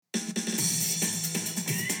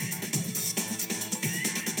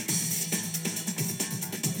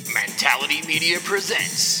Fatality Media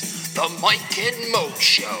presents The Mike and Mo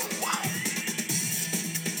Show.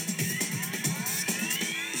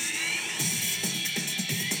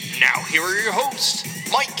 Now here are your hosts,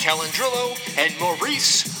 Mike Calandrillo and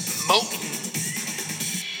Maurice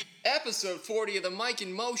Moten. Episode 40 of The Mike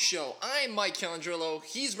and Mo Show. I'm Mike Calandrillo,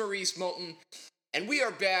 he's Maurice Moten, and we are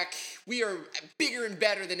back. We are bigger and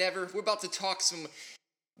better than ever. We're about to talk some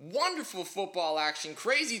wonderful football action,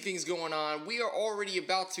 crazy things going on. We are already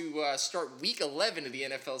about to start week 11 of the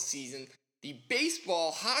NFL season. The baseball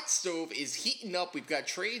hot stove is heating up. We've got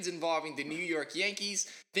trades involving the New York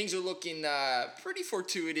Yankees. Things are looking pretty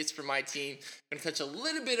fortuitous for my team. I'm going to touch a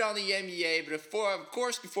little bit on the NBA,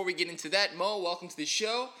 but before we get into that, Mo, welcome to the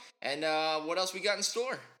show. And what else we got in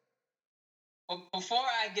store? Well, before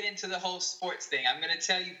I get into the whole sports thing, I'm going to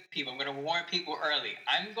tell you people, I'm going to warn people early.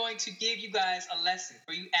 I'm going to give you guys a lesson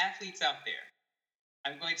for you athletes out there.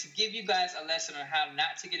 I'm going to give you guys a lesson on how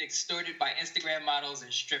not to get extorted by Instagram models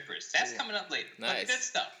and strippers. That's coming up later. Nice. But good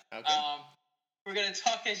stuff. Okay. We're going to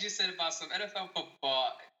talk, as you said, about some NFL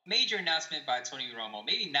football. Major announcement by Tony Romo.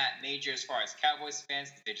 Maybe not major as far as Cowboys fans.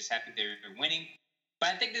 They're just happy they're winning.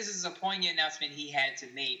 But I think this is a poignant announcement he had to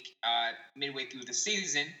make midway through the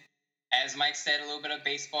season. As Mike said, a little bit of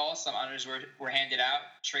baseball. Some honors were handed out.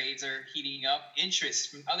 Trades are heating up. Interest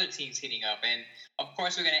from other teams heating up. And, of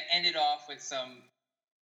course, we're going to end it off with some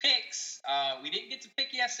picks. We didn't get to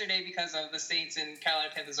pick yesterday because of the Saints and Carolina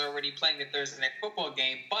Panthers already playing the Thursday night football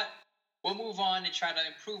game. But we'll move on and try to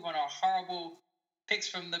improve on our horrible picks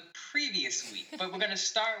from the previous week. But we're going to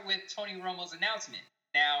start with Tony Romo's announcement.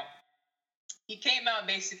 Now, he came out and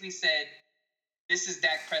basically said, this is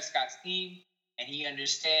Dak Prescott's team. And he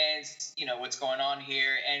understands, what's going on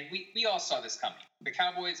here. And we all saw this coming. The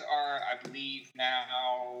Cowboys are, I believe, now,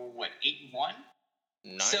 8-1?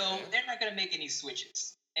 So they're not going to make any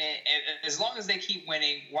switches. And as long as they keep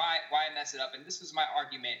winning, why mess it up? And this was my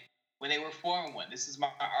argument when they were 4-1. This is my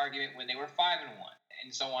argument when they were 5-1,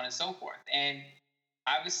 and so on and so forth. And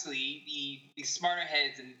obviously, the smarter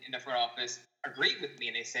heads in the front office agreed with me,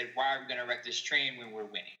 and they said, why are we going to wreck this train when we're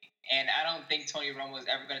winning? And I don't think Tony Romo is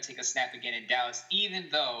ever going to take a snap again in Dallas, even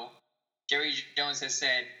though Jerry Jones has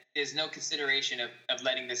said there's no consideration of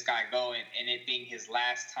letting this guy go and it being his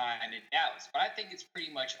last time in Dallas. But I think it's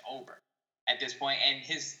pretty much over at this point. And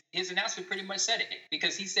his announcement pretty much said it,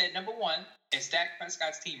 because he said, number one, it's Dak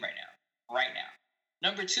Prescott's team right now.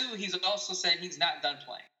 Number two, he's also said he's not done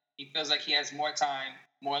playing. He feels like he has more time,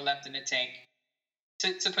 more left in the tank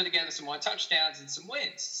to put together some more touchdowns and some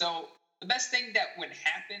wins. So the best thing that would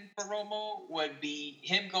happen for Romo would be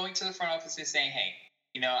him going to the front office and saying, hey,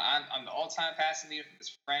 I'm the all-time passing leader for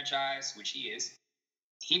this franchise, which he is.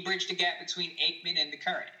 He bridged the gap between Aikman and the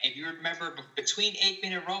current. If you remember, between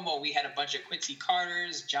Aikman and Romo, we had a bunch of Quincy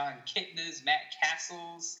Carters, John Kitnas, Matt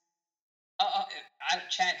Castles,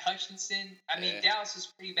 Chad Hutchinson. I mean, Dallas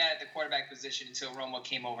was pretty bad at the quarterback position until Romo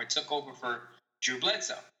came over and took over for Drew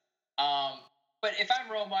Bledsoe. But if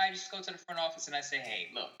I'm Romo, I just go to the front office and I say, hey,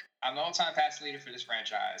 look, I'm the all-time passing leader for this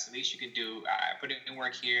franchise. The least you can do, I put in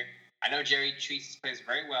work here. I know Jerry treats his players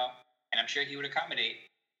very well, and I'm sure he would accommodate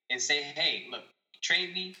and say, hey, look,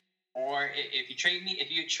 trade me, or if you trade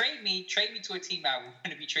me to a team I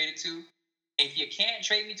want to be traded to. If you can't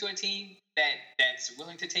trade me to a team that's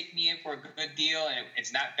willing to take me in for a good deal and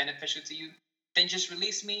it's not beneficial to you, then just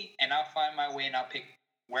release me and I'll find my way and I'll pick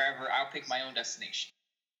my own destination.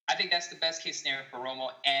 I think that's the best case scenario for Romo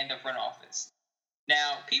and the front office.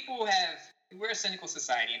 Now, we're a cynical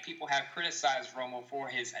society, and people have criticized Romo for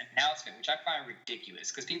his announcement, which I find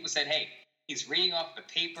ridiculous, because people said, hey, he's reading off the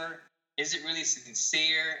paper. Is it really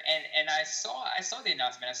sincere? And I saw the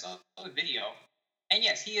announcement. I saw the video. And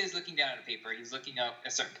yes, he is looking down at the paper. He's looking up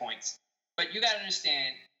at certain points. But you got to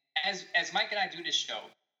understand, as Mike and I do this show,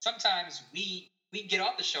 sometimes we get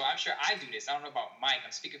off the show. I'm sure I do this. I don't know about Mike.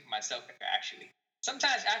 I'm speaking for myself here, actually.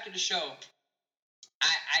 Sometimes after the show,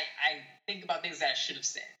 I think about things that I should have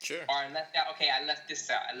said. Sure. Or I left out. Okay, I left this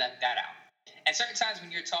out. I left that out. And certain times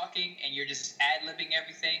when you're talking and you're just ad-libbing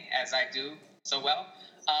everything, as I do so well,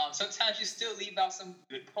 sometimes you still leave out some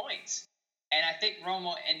good points. And I think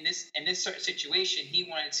Romo, in this certain situation, he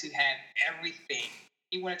wanted to have everything.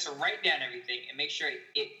 He wanted to write down everything and make sure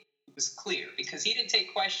it was clear, because he didn't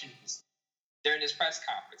take questions during this press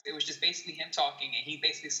conference. It was just basically him talking, and he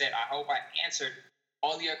basically said, I hope I answered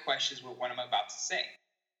all your questions with what I'm about to say.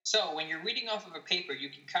 So when you're reading off of a paper, you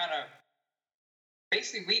can kind of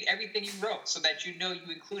basically read everything you wrote so that you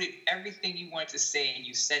included everything you wanted to say and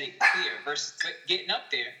you said it clear, versus getting up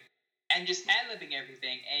there and just ad-libbing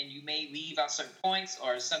everything, and you may leave out certain points,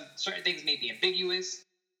 or some certain things may be ambiguous,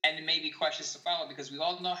 and there may be questions to follow, because we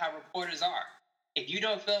all know how reporters are. If you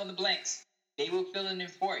don't fill in the blanks, they will fill in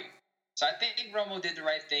for you. So I think Romo did the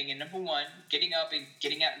right thing. And number one, getting up and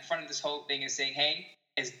getting out in front of this whole thing and saying, hey,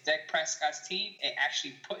 it's Dak Prescott's team. It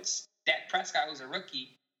actually puts Dak Prescott, who's a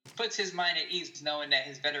rookie, puts his mind at ease knowing that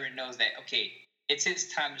his veteran knows that, okay, it's his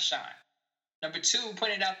time to shine. Number two,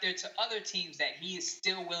 putting it out there to other teams that he is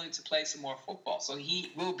still willing to play some more football. So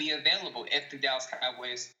he will be available if the Dallas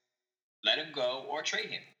Cowboys let him go or trade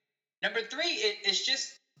him. Number three, it's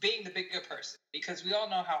just being the bigger person, because we all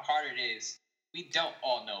know how hard it is. We don't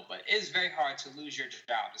all know, but it is very hard to lose your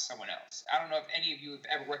job to someone else. I don't know if any of you have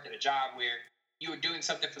ever worked at a job where you were doing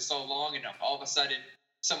something for so long and all of a sudden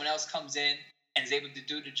someone else comes in and is able to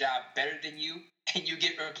do the job better than you and you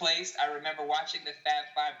get replaced. I remember watching the Fab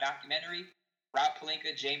Five documentary. Rob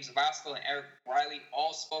Pelinka, James Vasco, and Eric Riley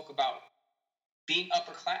all spoke about being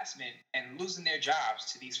upperclassmen and losing their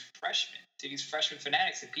jobs to these freshman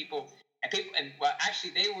fanatics and people. And well,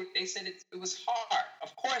 actually, they said it was hard.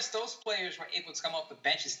 Of course, those players were able to come off the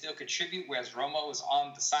bench and still contribute, whereas Romo was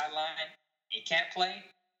on the sideline and he can't play.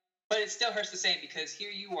 But it still hurts the same, because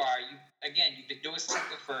here you are. You've been doing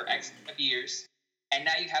something for X amount of years, and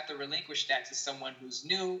now you have to relinquish that to someone who's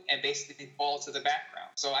new and basically fall to the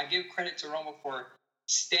background. So I give credit to Romo for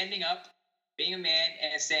standing up, being a man,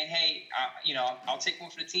 and saying, hey, I'll take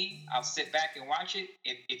one for the team. I'll sit back and watch it.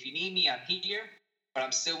 If you need me, I'm here. But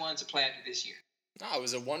I'm still willing to play after this year. No, it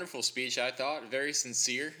was a wonderful speech, I thought. Very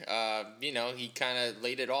sincere. He kind of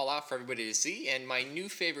laid it all out for everybody to see. And my new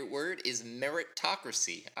favorite word is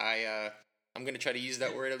meritocracy. I'm going to try to use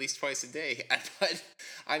that word at least twice a day. But,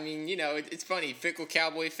 it's funny. Fickle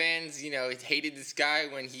Cowboy fans, hated this guy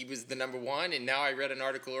when he was the number one. And now I read an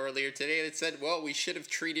article earlier today that said, well, we should have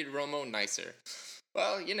treated Romo nicer.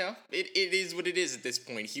 Well, it is what it is at this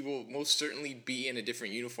point. He will most certainly be in a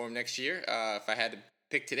different uniform next year. If I had to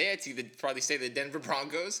pick today, I'd probably say the Denver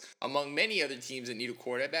Broncos, among many other teams that need a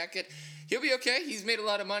quarterback. He'll be okay. He's made a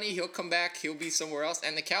lot of money. He'll come back. He'll be somewhere else.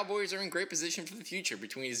 And the Cowboys are in great position for the future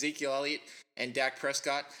between Ezekiel Elliott and Dak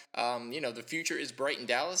Prescott. The future is bright in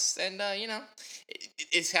Dallas. And,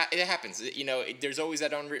 it happens. There's always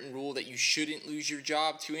that unwritten rule that you shouldn't lose your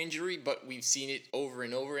job to injury, but we've seen it over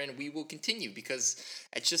and over, and we will continue because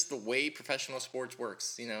it's just the way professional sports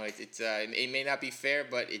works. It may not be fair,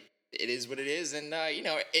 but it is what it is, and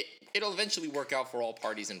it'll eventually work out for all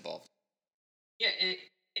parties involved. Yeah,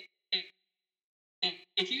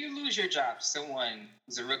 if you lose your job to someone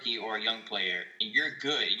who's a rookie or a young player, and you're a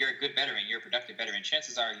good veteran, you're a productive veteran,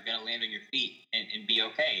 chances are you're going to land on your feet and be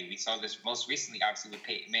okay. We saw this most recently, obviously, with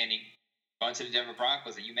Peyton Manning going to the Denver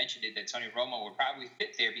Broncos, and you mentioned it, that Tony Romo would probably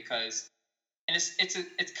fit there because, and it's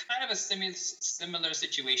kind of a similar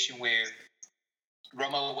situation where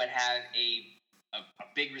Romo would have a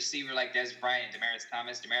big receiver like Dez Bryant and Demaryius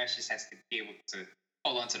Thomas. Demaryius just has to be able to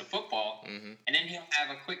hold on to the football. Mm-hmm. And then he'll have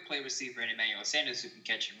a quick play receiver in Emmanuel Sanders who can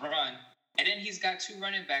catch and run. And then he's got two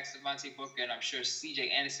running backs, Devontae Booker, and I'm sure C.J.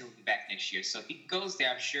 Anderson will be back next year. So if he goes there,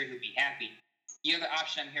 I'm sure he'll be happy. The other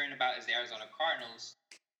option I'm hearing about is the Arizona Cardinals.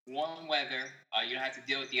 Warm weather. You don't have to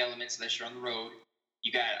deal with the elements unless you're on the road.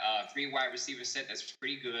 You got a 3 wide receiver set that's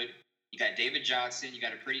pretty good. You got David Johnson. You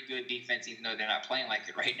got a pretty good defense, even though they're not playing like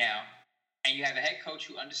it right now. And you have a head coach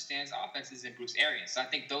who understands offenses in Bruce Arians. So I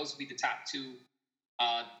think those would be the top two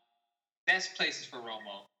best places for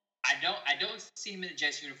Romo. I don't see him in the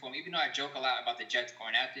Jets uniform, even though I joke a lot about the Jets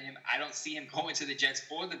going after him. I don't see him going to the Jets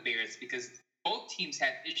or the Bears because both teams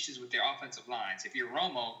have issues with their offensive lines. If you're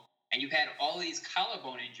Romo and you've had all these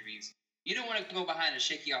collarbone injuries, you don't want to go behind a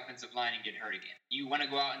shaky offensive line and get hurt again. You want to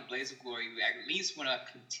go out in blaze of glory. You at least want to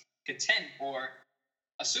contend for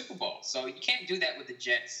a Super Bowl. So you can't do that with the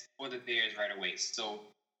Jets or the Bears right away. So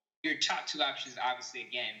your top two options, obviously,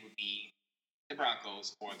 again, would be the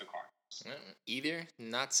Broncos or the Cardinals. Either,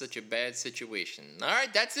 not such a bad situation. All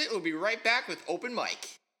right, that's it. We'll be right back with Open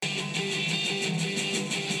Mic.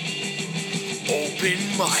 Open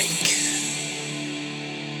Mic.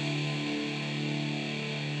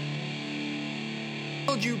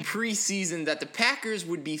 I told you preseason that the Packers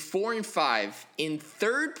would be 4-5 in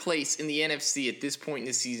third place in the NFC at this point in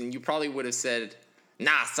the season. You probably would have said,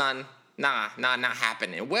 nah, son, nah, not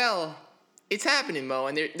happening. Well, it's happening, Mo,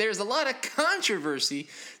 and there's a lot of controversy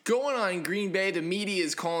going on in Green Bay. The media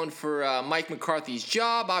is calling for Mike McCarthy's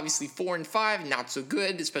job. Obviously, 4-5, not so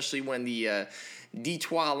good, especially when the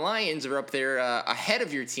Detroit Lions are up there ahead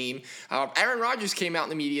of your team. Aaron Rodgers came out in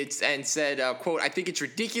the media and said, quote, "I think it's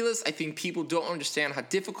ridiculous. I think people don't understand how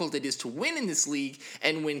difficult it is to win in this league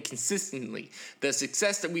and win consistently. The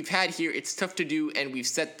success that we've had here, it's tough to do, and we've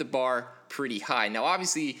set the bar pretty high." Now,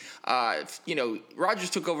 obviously, Rodgers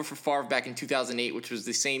took over for Favre back in 2008, which was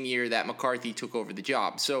the same year that McCarthy took over the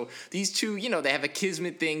job. So these two, they have a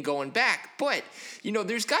kismet thing going back. But,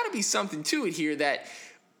 there's got to be something to it here that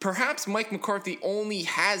perhaps Mike McCarthy only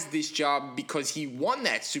has this job because he won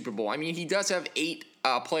that Super Bowl. I mean, he does have 8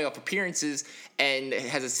 playoff appearances and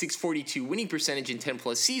has a .642 winning percentage in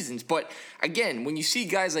 10-plus seasons. But, again, when you see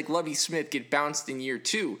guys like Lovie Smith get bounced in year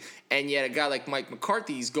 2, and yet a guy like Mike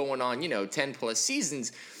McCarthy's going on, 10-plus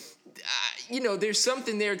seasons, there's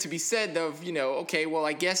something there to be said of, okay, well,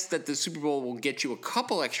 I guess that the Super Bowl will get you a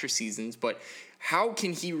couple extra seasons, but how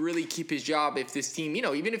can he really keep his job if this team,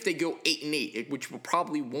 even if they go 8-8, which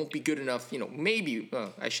probably won't be good enough, maybe,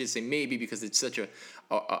 I should say maybe because it's such a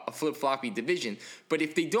flip-floppy division. But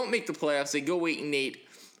if they don't make the playoffs, they go 8-8,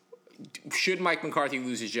 should Mike McCarthy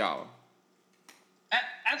lose his job?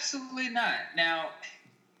 Absolutely not. Now,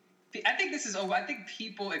 I think this is over. I think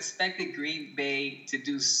people expected Green Bay to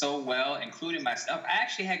do so well, including myself. I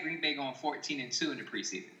actually had Green Bay going 14-2 in the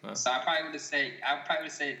preseason. Huh. So I probably would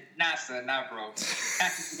have said, nah, son, nah, bro.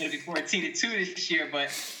 Packers are going to be 14-2 this year, but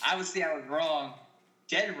obviously I was wrong,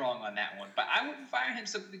 dead wrong on that one. But I wouldn't fire him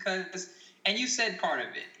simply because, and you said part of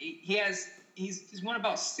it, he's won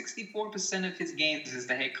about 64% of his games as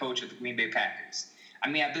the head coach of the Green Bay Packers. I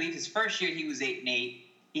mean, I believe his first year he was 8-8.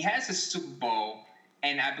 He has a Super Bowl.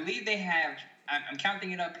 And I believe they have, I'm counting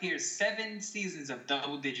it up here, 7 seasons of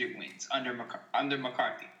double-digit wins under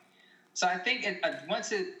McCarthy. So I think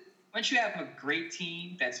once you have a great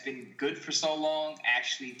team that's been good for so long,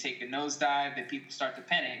 actually take a nosedive, that people start to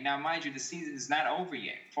panic. Now, mind you, the season is not over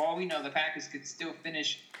yet. For all we know, the Packers could still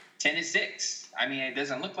finish 10-6. I mean, it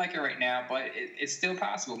doesn't look like it right now, but it's still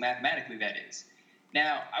possible, mathematically, that is.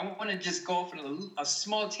 Now, I want to just go off on a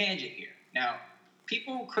small tangent here. Now,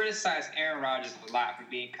 people criticize Aaron Rodgers a lot for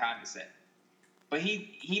being condescending, but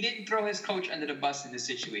he didn't throw his coach under the bus in this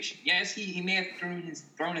situation. Yes, he may have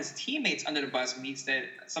thrown his teammates under the bus when he said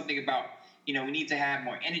something about, we need to have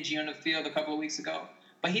more energy on the field a couple of weeks ago,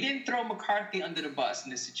 but he didn't throw McCarthy under the bus in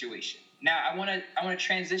this situation. Now, I want to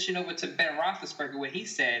transition over to Ben Roethlisberger, what he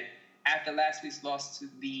said after last week's loss to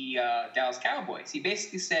the Dallas Cowboys. He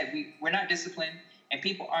basically said, we're not disciplined and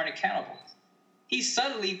people aren't accountable. He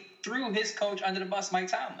subtly threw his coach under the bus, Mike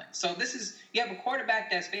Tomlin. So you have a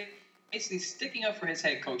quarterback that's basically sticking up for his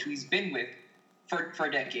head coach, who he's been with for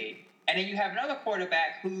a decade. And then you have another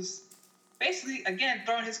quarterback who's basically, again,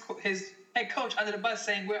 throwing his head coach under the bus,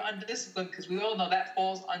 saying we're undisciplined, because we all know that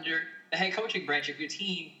falls under the head coaching branch if your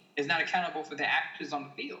team is not accountable for the actions on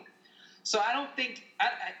the field. So I don't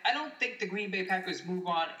think the Green Bay Packers move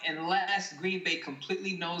on unless Green Bay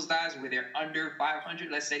completely nosedives where they're under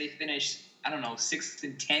 500. Let's say they finish,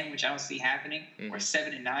 6-10, which I don't see happening, or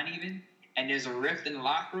 7-9 even, and there's a rift in the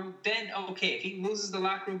locker room, then okay, if he loses the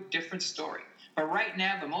locker room, different story. But right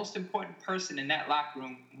now, the most important person in that locker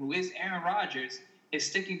room, who is Aaron Rodgers, is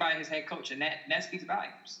sticking by his head coach, and that speaks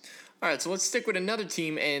volumes. All right, so let's stick with another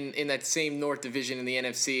team in that same North Division in the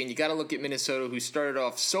NFC, and you got to look at Minnesota, who started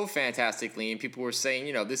off so fantastically, and people were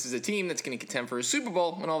saying, this is a team that's going to contend for a Super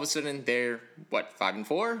Bowl, and all of a sudden they're 5-4,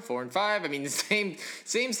 4-5. I mean, the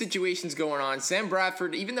same situations going on. Sam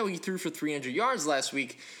Bradford, even though he threw for 300 yards last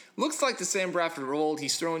week, looks like the Sam Bradford of old.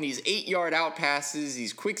 He's throwing these 8-yard out passes,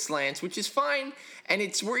 these quick slants, which is fine, and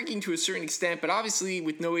it's working to a certain extent. But obviously,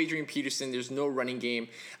 with no Adrian Peterson, there's no running game.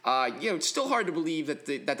 It's still hard to believe that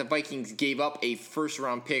the Vikings gave up a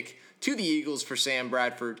first-round pick to the Eagles for Sam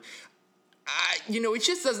Bradford. It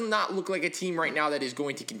just does not look like a team right now that is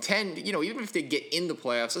going to contend. Even if they get in the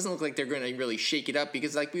playoffs, it doesn't look like they're going to really shake it up,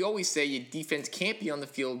 because like we always say, your defense can't be on the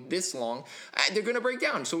field this long. They're going to break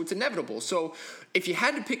down, so it's inevitable. So if you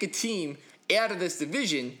had to pick a team out of this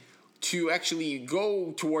division to actually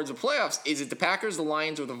go towards the playoffs, is it the Packers, the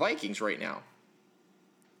Lions, or the Vikings right now?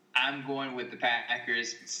 I'm going with the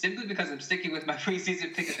Packers simply because I'm sticking with my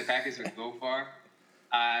preseason pick that the Packers would go far.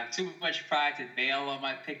 Too much pride to bail on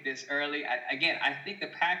my pick this early. I think the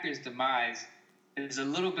Packers' demise is a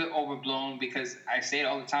little bit overblown, because I say it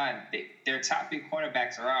all the time. Their top 3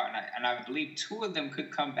 cornerbacks are out, and I believe 2 of them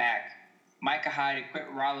could come back. Micah Hyde and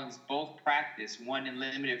Quentin Rollins both practiced, one in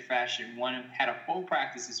limited fashion, one had a full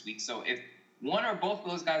practice this week. So if one or both of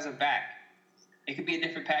those guys are back, it could be a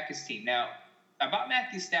different Packers team. Now, about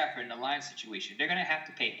Matthew Stafford and the Lions situation, they're going to have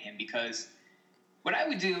to pay him, because what I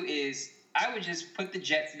would do is I would just put the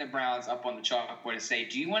Jets and the Browns up on the chalkboard and say,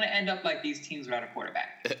 do you want to end up like these teams without a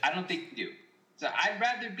quarterback? I don't think you do. So I'd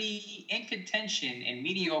rather be in contention and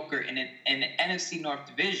mediocre in an NFC North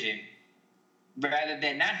division rather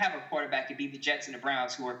than not have a quarterback and be the Jets and the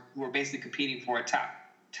Browns who are basically competing for a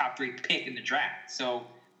top 3 pick in the draft. So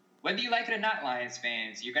whether you like it or not, Lions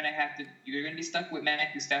fans, you're gonna be stuck with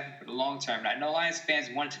Matthew Stafford for the long term. And I know Lions fans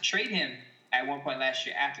wanted to trade him at one point last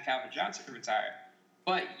year after Calvin Johnson retired,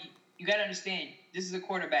 but you got to understand this is a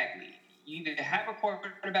quarterback league. You either have a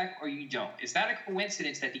quarterback or you don't. It's not a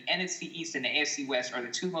coincidence that the NFC East and the AFC West are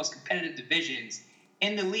the 2 most competitive divisions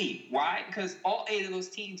in the league. Why? Because all 8 of those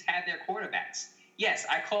teams had their quarterbacks. Yes,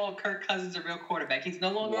 I call Kirk Cousins a real quarterback. He's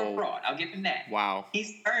no longer a fraud. I'll give him that. Wow.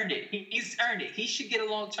 He's earned it. He's earned it. He should get a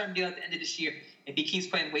long-term deal at the end of this year if he keeps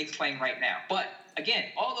playing the way he's playing right now. But, again,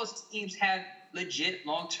 all those teams have legit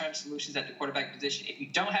long-term solutions at the quarterback position. If you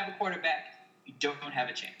don't have a quarterback, you don't have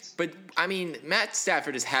a chance. But, I mean, Matt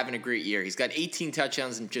Stafford is having a great year. He's got 18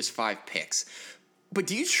 touchdowns and just 5 picks. But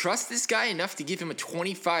do you trust this guy enough to give him a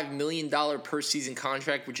 $25 million per season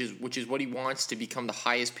contract, which is what he wants to become the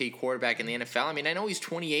highest paid quarterback in the NFL? I mean, I know he's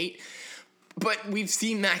 28, but we've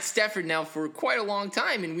seen Matt Stafford now for quite a long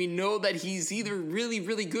time, and we know that he's either really,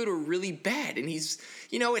 really good or really bad. And he's,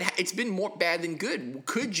 it's been more bad than good.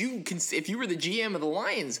 Could you, if you were the GM of the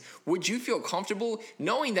Lions, would you feel comfortable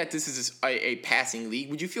knowing that this is a passing league?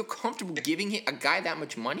 Would you feel comfortable giving a guy that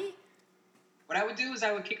much money? What I would do is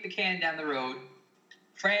I would kick the can down the road,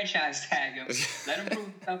 franchise tag him, let him prove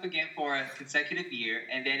himself again for a consecutive year,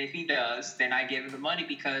 and then if he does, then I give him the money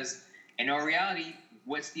because, in all reality,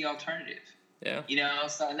 what's the alternative? Yeah.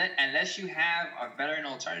 So unless you have a veteran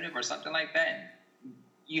alternative or something like that,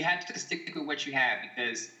 you have to stick with what you have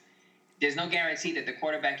because there's no guarantee that the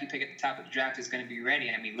quarterback you pick at the top of the draft is going to be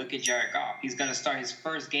ready. I mean, look at Jared Goff. He's going to start his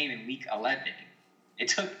first game in week 11. It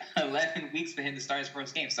took 11 weeks for him to start his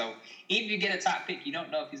first game. So even if you get a top pick, you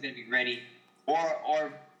don't know if he's going to be ready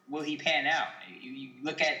or will he pan out. You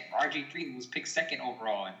look at RG3, who was picked 2nd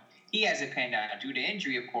overall, and he hasn't panned out due to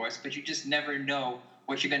injury, of course, but you just never know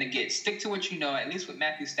what you're going to get. Stick to what you know. At least with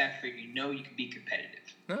Matthew Stafford, you know you can be competitive.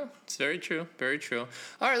 No, it's very true. Very true.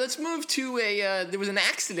 All right, let's move to there was an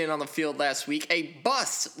accident on the field last week. A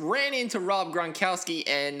bus ran into Rob Gronkowski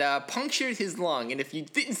and punctured his lung. And if you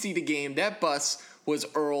didn't see the game, that bus was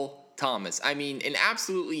Earl Thomas. I mean, an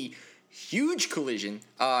absolutely huge collision.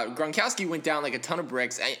 Gronkowski went down like a ton of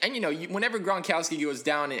bricks. And whenever Gronkowski goes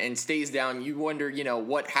down and stays down, you wonder,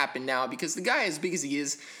 what happened now. Because the guy, as big as he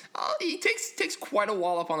is, he takes quite a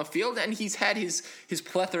wall up on the field. And he's had his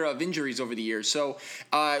plethora of injuries over the years. So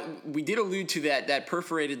we did allude to that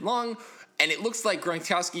perforated lung. And it looks like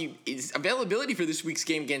Gronkowski's availability for this week's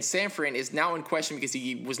game against San Fran is now in question because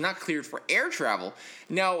he was not cleared for air travel.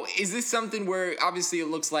 Now, is this something where obviously it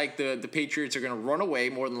looks like the Patriots are going to run away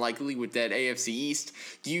more than likely with that AFC East?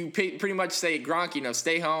 Do you pretty much say, Gronk,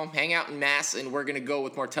 stay home, hang out in Mass, and we're going to go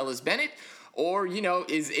with Martellus Bennett? Or,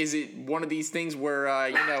 is it one of these things where,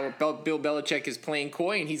 Bill Belichick is playing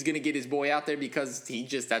coy and he's going to get his boy out there because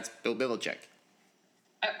that's Bill Belichick?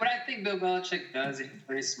 What I think Bill Belichick does, and he's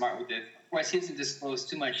very smart with it, of course, he doesn't disclose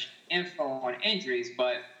too much info on injuries,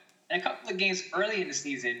 but in a couple of games early in the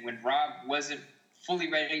season when Rob wasn't fully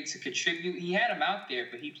ready to contribute, he had him out there,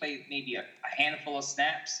 but he played maybe a handful of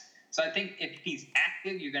snaps. So I think if he's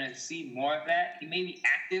active, you're going to see more of that. He may be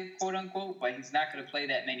active, quote unquote, but he's not going to play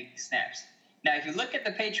that many snaps. Now, if you look at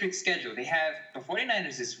the Patriots' schedule, they have the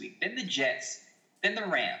 49ers this week, then the Jets, then the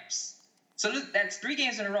Rams. So that's 3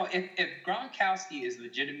 games in a row. If Gronkowski is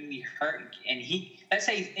legitimately hurt and let's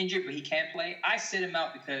say he's injured but he can't play, I sit him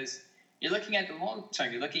out because you're looking at the long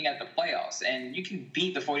term. You're looking at the playoffs, and you can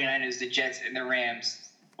beat the 49ers, the Jets, and the Rams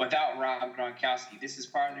without Rob Gronkowski. This is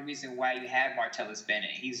part of the reason why you have Martellus Bennett.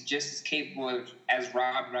 He's just as capable as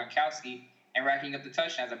Rob Gronkowski and racking up the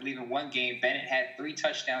touchdowns. I believe in one game, Bennett had 3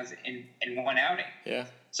 touchdowns in one outing. Yeah.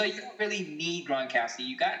 So you don't really need Gronkowski.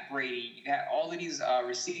 You got Brady. You got all of these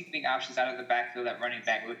receiving options out of the backfield at running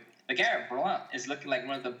back. LeGarrette Blount is looking like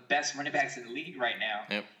one of the best running backs in the league right now.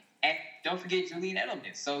 Yep. And don't forget Julian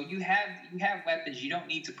Edelman. So you have weapons. You don't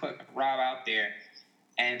need to put Rob out there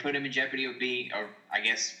and put him in jeopardy of being, or I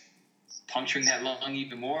guess, puncturing that lung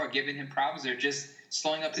even more, or giving him problems, or just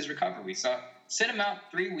slowing up his recovery. So sit him out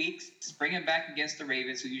 3 weeks, bring him back against the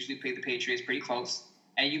Ravens, who usually play the Patriots pretty close,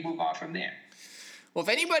 and you move on from there. Well, if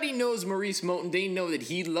anybody knows Maurice Moulton, they know that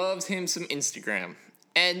he loves him some Instagram.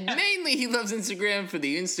 And mainly he loves Instagram for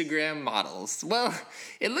the Instagram models. Well,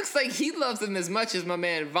 it looks like he loves them as much as my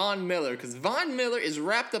man Von Miller, because Von Miller is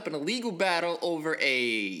wrapped up in a legal battle over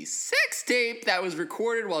a sex tape that was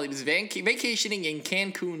recorded while he was vacationing in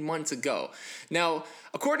Cancun months ago. Now,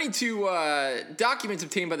 according to documents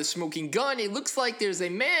obtained by the Smoking Gun, it looks like there's a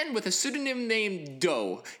man with a pseudonym named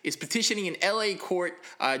Doe is petitioning an LA court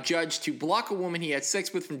judge to block a woman he had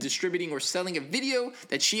sex with from distributing or selling a video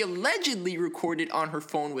that she allegedly recorded on her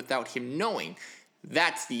phone without him knowing.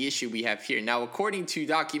 That's the issue we have here. Now, according to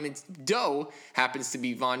documents, Doe happens to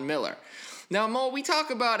be Von Miller. Now, Mo, we talk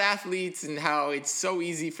about athletes and how it's so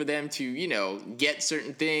easy for them to, get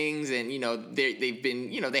certain things, and, they've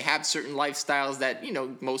been, they have certain lifestyles that,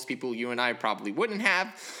 most people, you and I probably wouldn't have.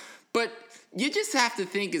 But you just have to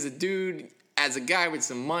think as a dude, as a guy with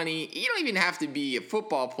some money, you don't even have to be a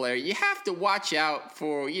football player. You have to watch out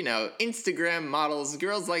for, Instagram models,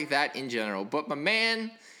 girls like that in general. But my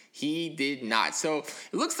man, he did not. So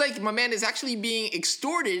it looks like my man is actually being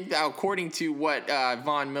extorted, according to what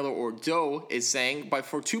Von Miller or Doe is saying,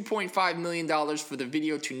 for $2.5 million for the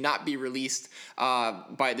video to not be released.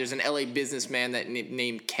 There's an LA businessman that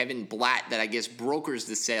named Kevin Blatt that I guess brokers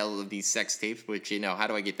the sale of these sex tapes, which, how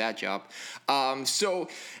do I get that job?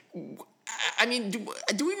 I mean,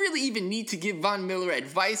 do we really even need to give Von Miller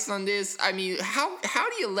advice on this? I mean, how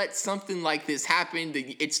do you let something like this happen?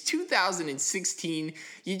 It's 2016.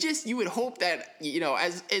 You would hope that,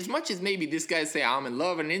 as much as maybe this guy say, I'm in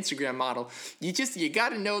love with an Instagram model, you got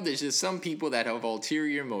to know there's just some people that have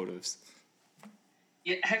ulterior motives.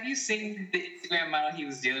 Yeah, have you seen the Instagram model he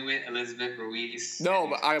was dealing with, Elizabeth Ruiz? No,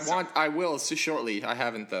 but I will shortly. I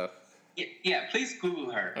haven't though. Yeah, please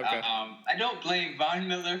Google her. Okay. I don't blame Von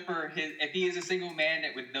Miller for if he is a single man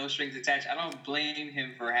with no strings attached, I don't blame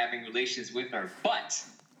him for having relations with her. But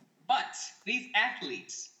these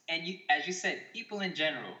athletes, and as you said, people in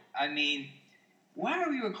general, I mean, why are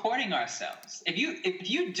we recording ourselves? If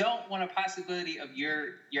you don't want a possibility of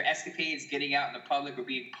your escapades getting out in the public or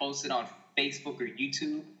being posted on Facebook or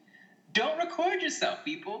YouTube, don't record yourself,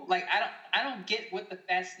 people. Like, I don't get what the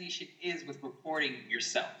fascination is with recording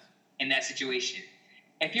yourself in that situation.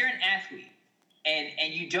 If you're an athlete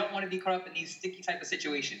and you don't want to be caught up in these sticky type of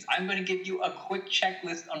situations, I'm going to give you a quick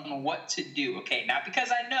checklist on what to do, okay? Not because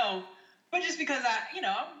I know, but just because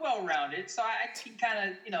I'm well-rounded, so I can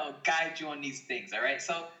kind of, guide you on these things, all right?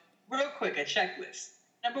 So real quick, a checklist.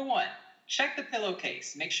 Number 1, check the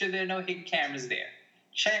pillowcase. Make sure there are no hidden cameras there.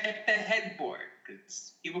 Check the headboard,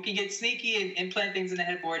 because people can get sneaky and implant things in the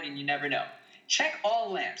headboard and you never know. Check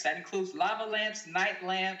all lamps. That includes lava lamps, night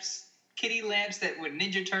lamps, kitty lamps that were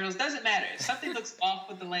Ninja Turtles. Doesn't matter. If something looks off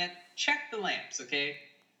with the lamp, check the lamps, okay?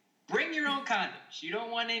 Bring your own condoms. You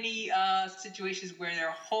don't want any situations where there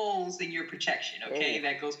are holes in your protection, okay? Oh.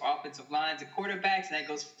 That goes for offensive lines and quarterbacks, and that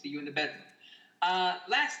goes for you in the bedroom.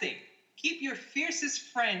 Last thing, keep your fiercest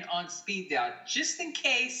friend on speed dial just in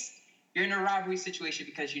case you're in a robbery situation,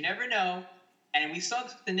 because you never know. And we saw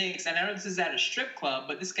this with the Knicks, and I know this is at a strip club,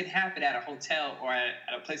 but this can happen at a hotel or at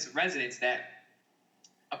a place of residence, that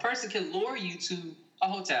a person can lure you to a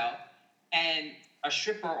hotel and a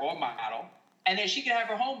stripper or model, and then she can have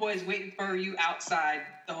her homeboys waiting for you outside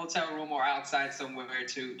the hotel room or outside somewhere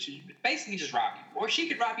to basically just rob you. Or she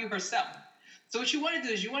could rob you herself. So what you want to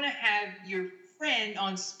do is you want to have your friend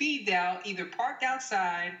on speed dial, either parked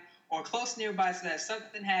outside or close nearby, so that if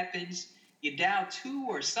something happens, you dial 2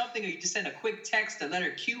 or something, or you just send a quick text to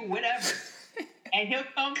letter Q, whatever. And he'll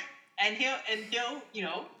come and he'll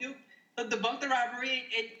debunk the robbery,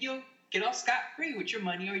 and you'll get off scot-free with your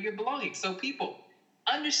money or your belongings. So people,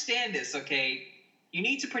 understand this, okay? You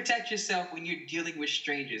need to protect yourself when you're dealing with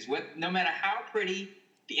strangers. No matter how pretty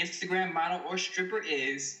the Instagram model or stripper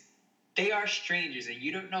is, they are strangers, and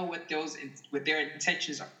you don't know what their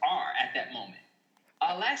intentions are at that moment.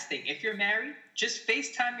 Last thing, if you're married, just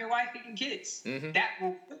FaceTime your wife and kids. Mm-hmm. That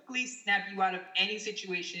will quickly snap you out of any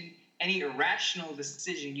situation, any irrational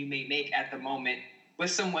decision you may make at the moment with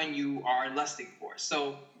someone you are lusting for.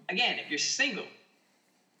 So again, if you're single,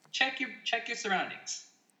 check your surroundings.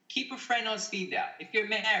 Keep a friend on speed dial. If you're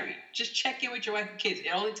married, just check in with your wife and kids. It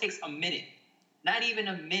only takes a minute, not even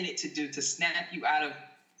a minute to snap you out of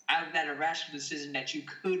that irrational decision that you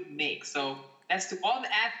could make. So that's to all the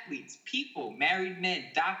athletes, people, married men,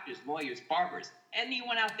 doctors, lawyers, barbers,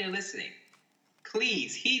 anyone out there listening.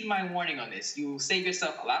 Please heed my warning on this. You will save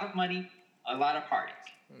yourself a lot of money, a lot of heartache.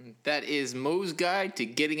 That is Mo's guide to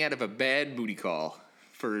getting out of a bad booty call.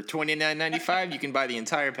 For $29.95, you can buy the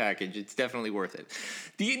entire package. It's definitely worth it.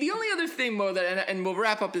 The only other thing, Mo, and we'll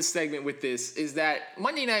wrap up this segment with this, is that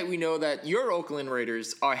Monday night we know that your Oakland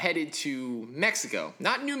Raiders are headed to Mexico.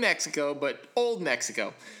 Not New Mexico, but Old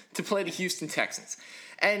Mexico, to play the Houston Texans.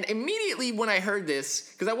 And immediately when I heard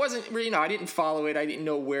this, because I wasn't, I didn't follow it. I didn't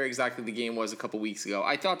know where exactly the game was a couple weeks ago.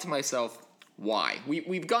 I thought to myself, why?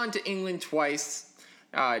 We've gone to England twice.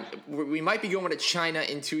 We might be going to China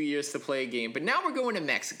in 2 years to play a game, but now we're going to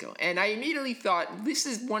Mexico. And I immediately thought this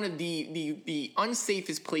is one of the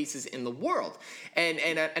unsafest places in the world.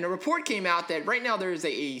 And a report came out that right now there is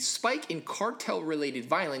a spike in cartel-related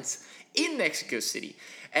violence in Mexico City.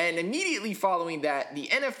 And immediately following that, the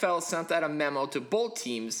NFL sent out a memo to both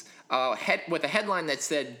teams with a headline that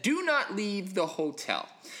said, "Do not leave the hotel,"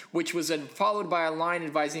 which was followed by a line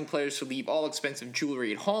advising players to leave all expensive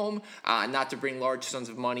jewelry at home, not to bring large sums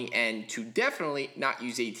of money, and to definitely not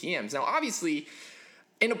use ATMs. Now, obviously,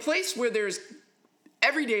 in a place where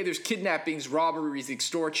every day there's kidnappings, robberies,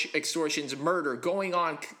 extortions, murder going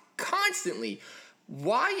on constantly,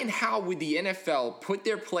 why and how would the NFL put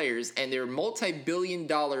their players and their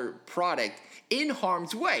multi-billion-dollar product in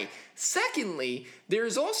harm's way? Secondly, there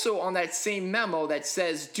is also on that same memo that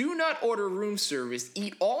says, do not order room service,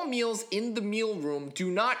 eat all meals in the meal room, do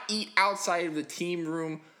not eat outside of the team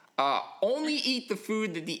room, only eat the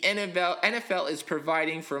food that the NFL is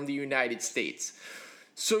providing from the United States.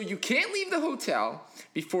 So you can't leave the hotel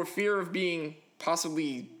before fear of being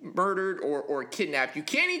possibly murdered or kidnapped. You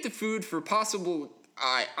can't eat the food for possible,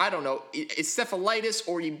 encephalitis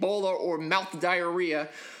or Ebola or mouth diarrhea.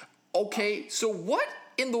 Okay, so what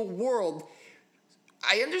in the world?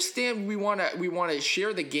 I understand we want to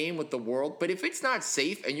share the game with the world, but if it's not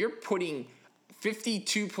safe and you're putting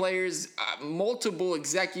 52 players, multiple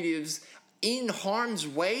executives in harm's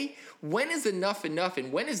way, when is enough?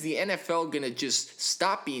 And when is the NFL going to just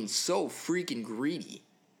stop being so freaking greedy?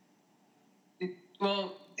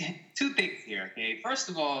 Well, two things here, okay? First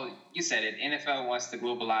of all, you said it, NFL wants to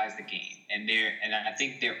globalize the game, and I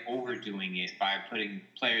think they're overdoing it by putting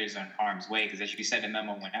players in harm's way, because as you said, the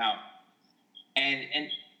memo went out. And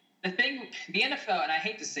the thing, the NFL, and I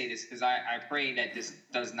hate to say this because I pray that this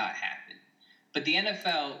does not happen, but the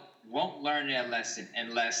NFL won't learn their lesson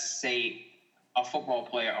unless, say, a football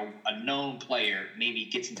player, a known player, maybe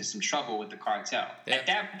gets into some trouble with the cartel. Yeah. At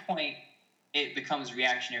that point, it becomes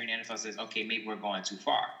reactionary, and the NFL says, okay, maybe we're going too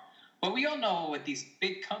far. But we all know with these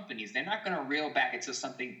big companies, they're not going to reel back until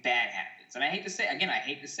something bad happens. And I hate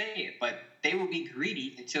to say it, but they will be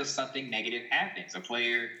greedy until something negative happens. A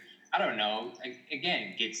player, I don't know,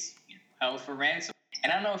 again, gets held for ransom.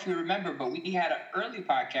 And I don't know if you remember, but we had an early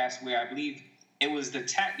podcast where I believe it was the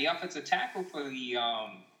offensive tackle for the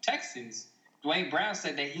Texans. Dwayne Brown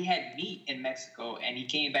said that he had meat in Mexico, and he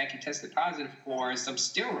came back and tested positive for some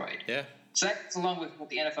steroid. Yeah. So that's along with what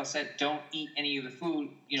the NFL said, don't eat any of the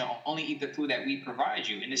food, only eat the food that we provide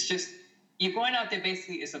you. And it's just, you're going out there,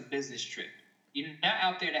 basically, it's a business trip. You're not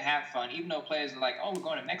out there to have fun, even though players are like, oh, we're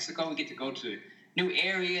going to Mexico, we get to go to a new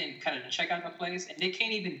area and kind of check out the place. And they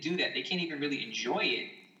can't even do that. They can't even really enjoy it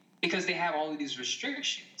because they have all of these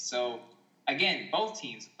restrictions. So, again,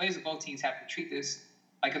 players of both teams have to treat this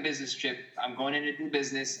like a business trip. I'm going in to do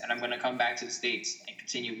business, and I'm going to come back to the States and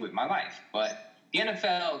continue with my life. But the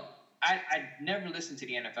NFL, I never listen to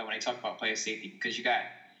the NFL when they talk about player safety, because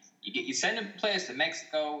you send the players to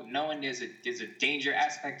Mexico knowing there's a danger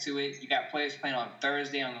aspect to it. You got players playing on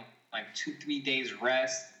Thursday on like 2-3 days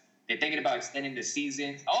rest. They're thinking about extending the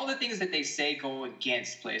season. All the things that they say go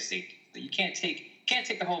against player safety. But you can't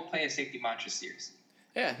take the whole player safety mantra seriously.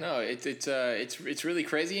 Yeah, no, it's really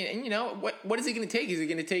crazy. And what is it going to take? Is it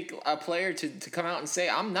going to take a player to come out and say,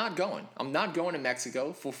 I'm not going to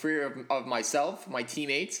Mexico for fear of myself, my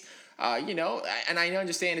teammates, and I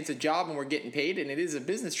understand it's a job and we're getting paid and it is a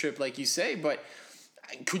business trip, like you say, but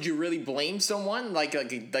could you really blame someone like a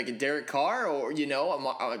Derek Carr or,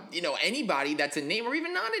 anybody that's a name or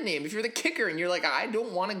even not a name? If you're the kicker and you're like, I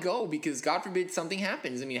don't want to go because God forbid something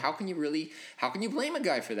happens. I mean, how can you blame a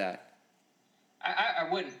guy for that? I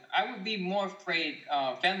wouldn't. I would be more afraid.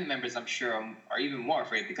 Family members, I'm sure, are even more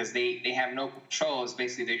afraid because they have no control. It's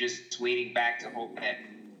basically they're just waiting back to hope that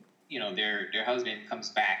their husband comes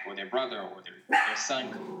back or their brother or their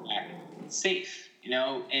son comes back safe. And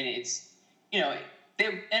it's the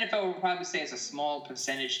NFL will probably say it's a small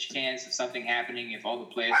percentage chance of something happening if all the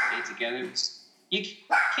players stay together. You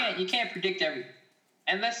can't predict everything.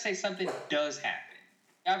 And let's say something does happen.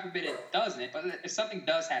 God forbid it doesn't, but if something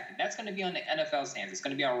does happen, that's going to be on the NFL's hands. It's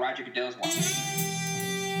going to be on Roger Goodell's watch.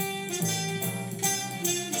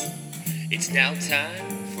 It's now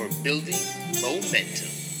time for Building Momentum.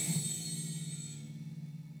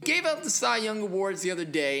 gave out the Cy Young Awards the other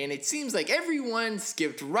day, and it seems like everyone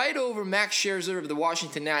skipped right over Max Scherzer of the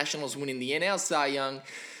Washington Nationals winning the NL Cy Young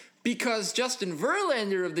because Justin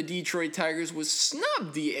Verlander of the Detroit Tigers was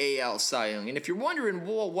snubbed the AL Cy Young. And if you're wondering,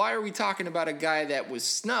 well, why are we talking about a guy that was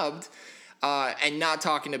snubbed and not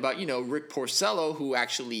talking about, Rick Porcello, who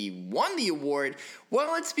actually won the award?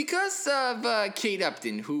 Well, it's because of Kate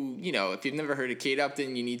Upton, who, if you've never heard of Kate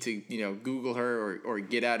Upton, you need to, Google her or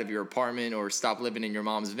get out of your apartment or stop living in your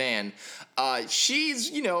mom's van. She's,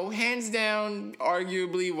 hands down,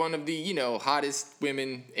 arguably one of the, hottest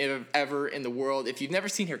women ever in the world. If you've never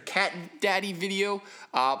seen her Cat Daddy video,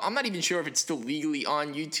 I'm not even sure if it's still legally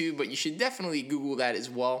on YouTube, but you should definitely Google that as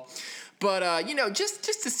well. But,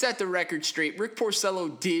 just to set the record straight, Rick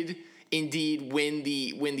Porcello did indeed win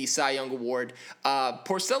the Cy Young Award.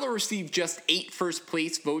 Porcello received just 8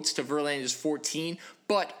 first-place votes to Verlander's 14,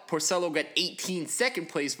 but Porcello got 18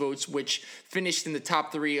 second-place votes, which finished in the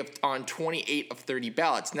top 3 on 28 of 30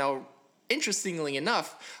 ballots. Now, interestingly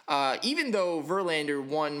enough, even though Verlander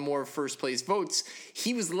won more first-place votes,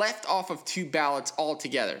 he was left off of 2 ballots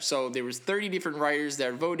altogether. So there was 30 different writers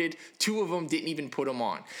that voted. 2 of them didn't even put him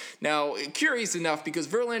on. Now, curious enough, because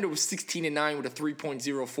Verlander was 16-9 with a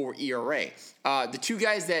 3.04 ERA. The 2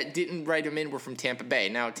 guys that didn't write him in were from Tampa Bay.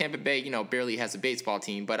 Now, Tampa Bay, barely has a baseball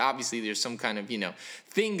team, but obviously there's some kind of,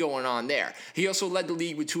 thing going on there. He also led the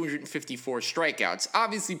league with 254 strikeouts.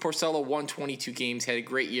 Obviously, Porcello won 22 games, had a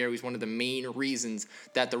great year. He was one of the main reasons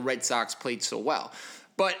that the Red Sox played so well.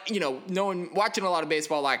 But, watching a lot of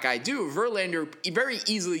baseball like I do, Verlander very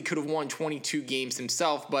easily could have won 22 games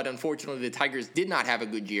himself, but unfortunately the Tigers did not have a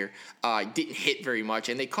good year, didn't hit very much,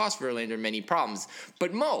 and they cost Verlander many problems.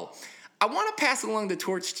 But Mo, I want to pass along the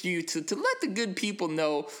torch to you to let the good people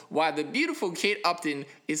know why the beautiful Kate Upton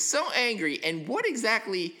is so angry and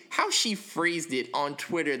how she phrased it on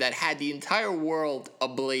Twitter that had the entire world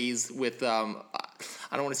ablaze with, I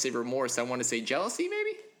don't want to say remorse, I want to say jealousy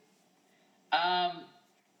maybe?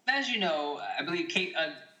 As you know, I believe Kate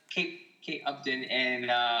Upton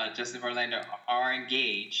and Justin Verlander are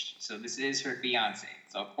engaged, so this is her fiance.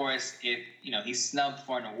 So, of course, if, he's snubbed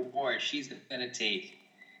for an award, she's going to take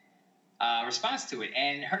response to it.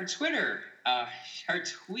 And her tweet,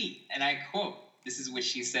 and I quote, this is what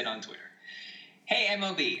she said on Twitter. "Hey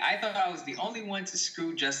MLB, I thought I was the only one to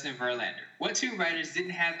screw Justin Verlander. What 2 writers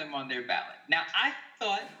didn't have them on their ballot?" Now, I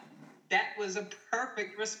thought that was a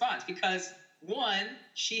perfect response because, 1,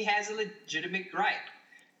 she has a legitimate gripe.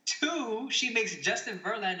 2, she makes Justin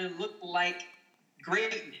Verlander look like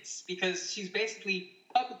greatness because she's basically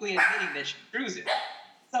publicly admitting that she screws it.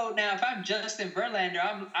 So now, if I'm Justin Verlander,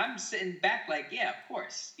 I'm sitting back like, yeah, of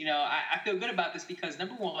course. I feel good about this because,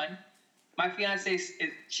 number 1, my fiance,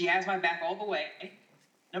 she has my back all the way.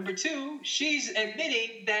 Number 2, she's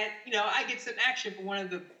admitting that I get some action for one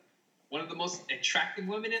of the most attractive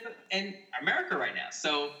women in America right now.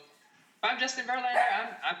 So if I'm Justin Verlander,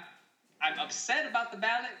 I'm upset about the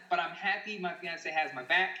ballot, but I'm happy my fiance has my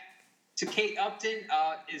back. To Kate Upton,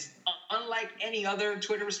 is unlike any other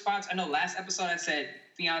Twitter response. I know last episode I said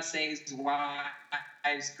fiancés,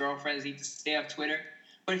 wives, girlfriends need to stay off Twitter.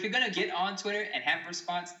 But if you're going to get on Twitter and have a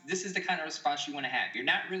response, this is the kind of response you want to have. You're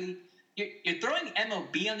not really – you're throwing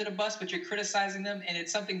MLB under the bus, but you're criticizing them, and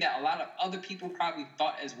it's something that a lot of other people probably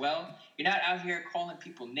thought as well. You're not out here calling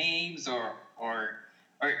people names or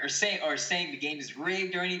saying the game is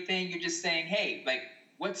rigged or anything. You're just saying, hey, like,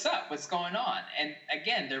 what's up? What's going on? And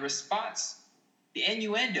again, the response, the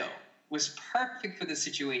innuendo was perfect for the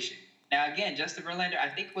situation. Now, again, Justin Verlander, I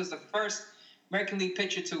think, was the first American League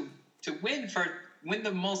pitcher to win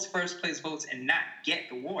the most first-place votes and not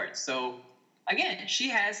get awards. So, again, she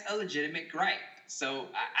has a legitimate gripe. So,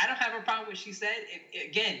 I don't have a problem with what she said.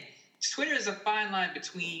 Again, Twitter is a fine line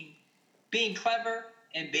between being clever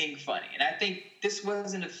and being funny. And I think this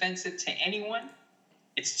wasn't offensive to anyone.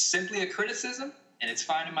 It's simply a criticism, and it's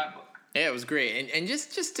fine in my book. Yeah, it was great. And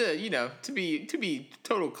just to, to be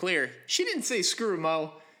total clear, she didn't say screw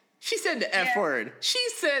Mo. She said the F word. She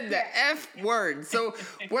said the F word. So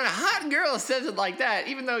when a hot girl says it like that,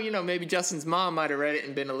 even though, maybe Justin's mom might have read it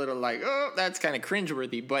and been a little like, oh, that's kind of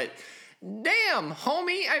cringeworthy, but damn,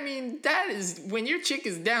 homie. I mean, that is when your chick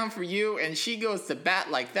is down for you and she goes to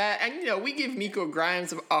bat like that. And, we give Miko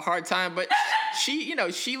Grimes a hard time, but she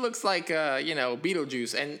looks like,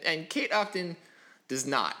 Beetlejuice. And Kate Upton does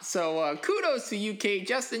not. So kudos to you, Kate.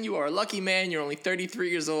 Justin, you are a lucky man. You're only 33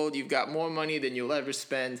 years old. You've got more money than you'll ever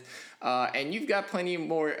spend. And you've got plenty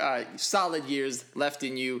more solid years left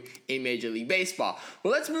in you in Major League Baseball.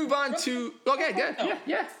 Well, let's move on to... Okay, good.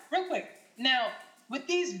 Yeah. Real quick. Now, with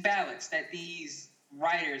these ballots that these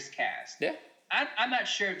writers cast, I'm not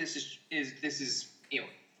sure if this is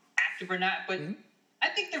active or not, but I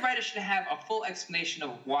think the writers should have a full explanation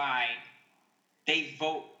of why they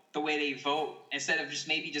vote the way they vote instead of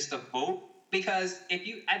just a vote. Because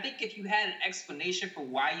I think if you had an explanation for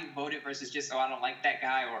why you voted versus just, I don't like that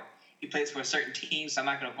guy, or he plays for a certain team, so I'm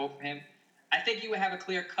not going to vote for him, I think you would have a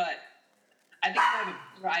clear cut. I think you would have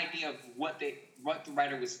a clear idea of what the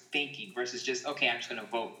writer was thinking versus just, okay, I'm just going to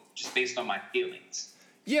vote just based on my feelings.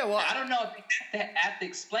 Yeah, well, I don't know if they have to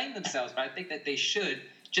explain themselves, but I think that they should,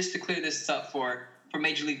 just to clear this up for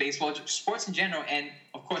Major League Baseball, sports in general, and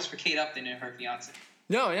of course for Kate Upton and her fiance.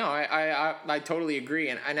 No, I totally agree,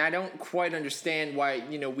 and I don't quite understand why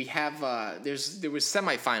we have there was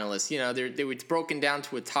semifinalists, they were broken down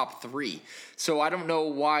to a top 3, so I don't know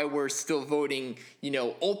why we're still voting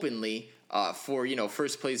openly for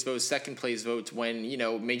first place votes, second place votes when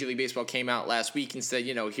Major League Baseball came out last week and said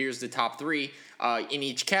here's the top 3 in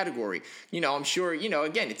each category. I'm sure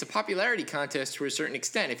again it's a popularity contest to a certain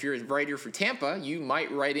extent. If you're a writer for Tampa, you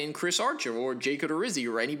might write in Chris Archer or Jake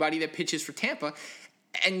Odorizzi or anybody that pitches for Tampa,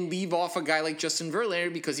 and leave off a guy like Justin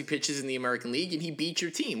Verlander because he pitches in the American League and he beat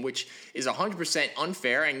your team, which is 100%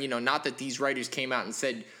 unfair. And, not that these writers came out and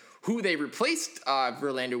said who they replaced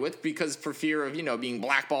Verlander with because for fear of, being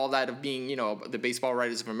blackballed out of being, the Baseball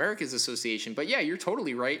Writers of America's Association. But yeah, you're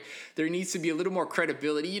totally right. There needs to be a little more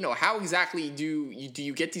credibility. How exactly do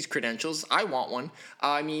you get these credentials? I want one.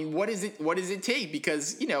 I mean, what does it take?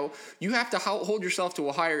 Because, you have to hold yourself to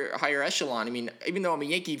a higher echelon. I mean, even though I'm a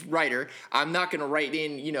Yankee writer, I'm not going to write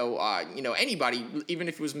in, anybody, even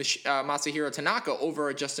if it was Masahiro Tanaka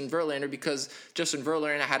over Justin Verlander because Justin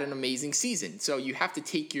Verlander had an amazing season. So you have to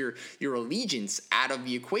take your allegiance out of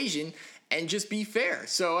the equation and just be fair.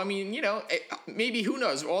 So, I mean, maybe, who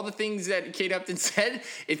knows, all the things that Kate Upton said,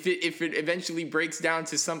 if it eventually breaks down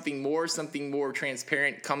to something more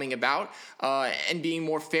transparent coming about and being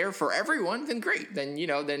more fair for everyone, then great. Then,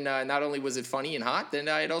 not only was it funny and hot, then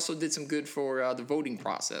it also did some good for the voting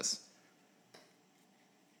process.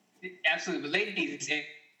 Absolutely. But ladies,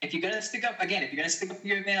 if you're going to stick up for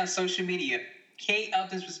your man on social media, Kate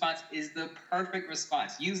Upton's response is the perfect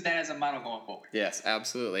response. Use that as a model going forward. Yes,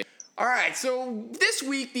 absolutely. All right, so this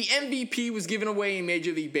week the MVP was given away in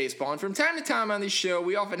Major League Baseball, and from time to time on this show,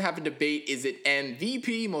 we often have a debate: is it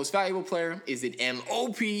MVP, Most Valuable Player? Is it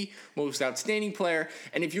MOP, Most Outstanding Player?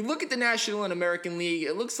 And if you look at the National and American League,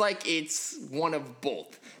 it looks like it's one of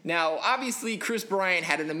both. Now, obviously, Kris Bryant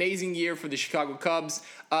had an amazing year for the Chicago Cubs.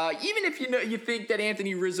 Even if you think that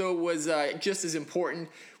Anthony Rizzo was just as important,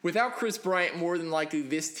 without Kris Bryant, more than likely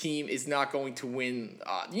this team is not going to win.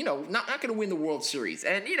 Not going to win the World Series,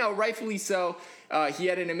 and rightfully so. He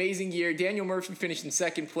had an amazing year. Daniel Murphy finished in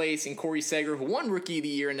second place, and Corey Seager, who won Rookie of the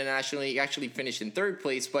Year in the National League, actually finished in third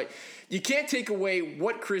place. But you can't take away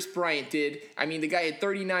what Kris Bryant did. I mean, the guy had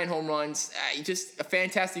 39 home runs. Just a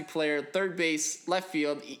fantastic player. Third base, left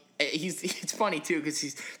field. It's funny too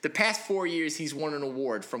because the past 4 years he's won an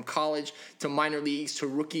award from college to minor leagues to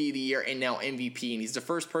Rookie of the Year and now MVP, and he's the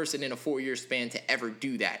first person in a 4-year span to ever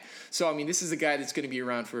do that. So I mean, this is a guy that's going to be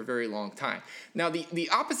around for a very long time. Now the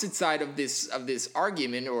opposite side of this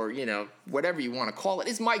argument, or whatever you want to call it,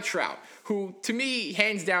 is Mike Trout, who to me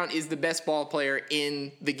hands down is the best ball player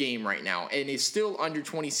in the game right now and is still under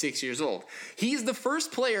 26 years old. He's the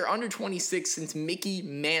first player under 26 since Mickey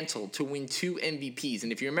Mantle to win 2 MVPs,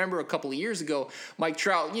 and if you remember a couple of years ago, Mike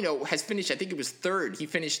Trout, has finished, I think it was third. He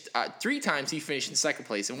finished 3 times he finished in second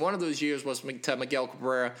place. And one of those years was to Miguel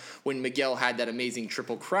Cabrera when Miguel had that amazing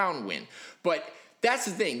Triple Crown win. But that's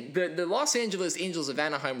the thing. The Los Angeles Angels of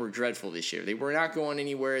Anaheim were dreadful this year. They were not going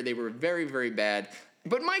anywhere. They were very, very bad.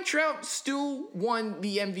 But Mike Trout still won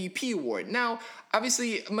the MVP award. Now,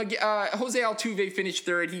 obviously, Jose Altuve finished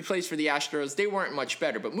third. He plays for the Astros. They weren't much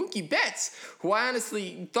better. But Mookie Betts, who I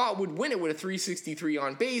honestly thought would win it with a 363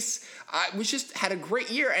 on base, had a great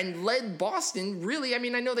year and led Boston. Really, I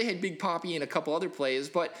mean, I know they had Big Papi and a couple other players,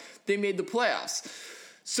 but they made the playoffs.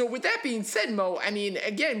 So with that being said, Mo, I mean,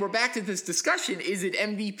 again, we're back to this discussion. Is it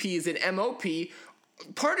MVP? Is it MOP?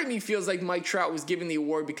 Part of me feels like Mike Trout was given the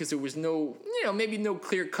award because there was maybe no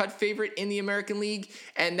clear-cut favorite in the American League,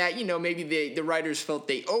 and that, maybe the writers felt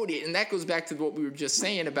they owed it. And that goes back to what we were just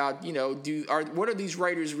saying about, what are these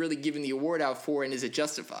writers really giving the award out for, and is it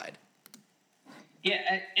justified?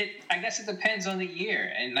 Yeah, I guess it depends on the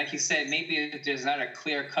year. And like you said, maybe if there's not a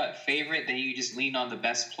clear-cut favorite, then you just lean on the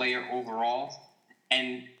best player overall.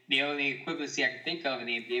 And the only equivalency I can think of in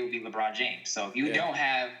the NBA would be LeBron James. So if you don't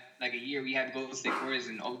have like a year we have Golden State Warriors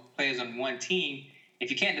and all players on one team,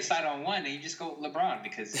 if you can't decide on one, then you just go with LeBron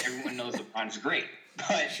because everyone knows LeBron's great.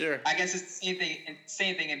 But sure. I guess it's the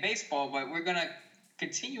same thing in baseball, but we're going to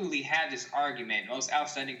continually have this argument, most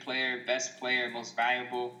outstanding player, best player, most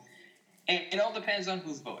valuable. And it all depends on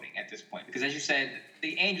who's voting at this point. Because as you said,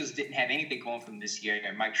 the Angels didn't have anything going for them this year,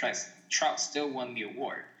 and Mike Trout still won the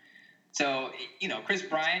award. So, Chris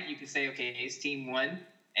Bryant, you can say, okay, his team won,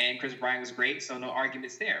 and Chris Bryant was great, so no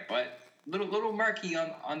arguments there. But little murky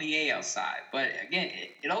on the AL side. But again,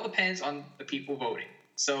 it all depends on the people voting.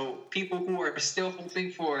 So people who are still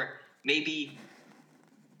hoping for maybe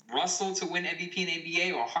Russell to win MVP in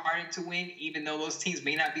NBA or Harden to win, even though those teams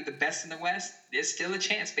may not be the best in the West, there's still a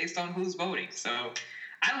chance based on who's voting. So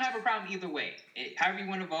I don't have a problem either way. However you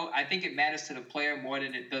want to vote, I think it matters to the player more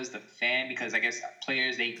than it does the fan, because I guess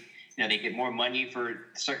players, they get more money for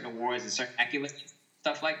certain awards and certain accolades,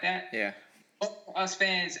 stuff like that. Yeah. But for us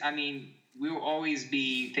fans, I mean, we will always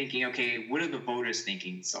be thinking, okay, what are the voters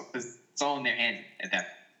thinking? So, because it's all in their hands at that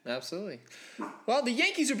point. Absolutely. Well, the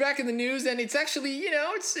Yankees are back in the news, and it's actually,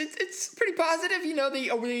 it's pretty positive.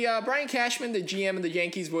 The Brian Cashman, the GM of the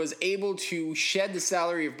Yankees, was able to shed the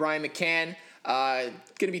salary of Brian McCann.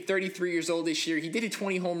 Going to be 33 years old this year. He did hit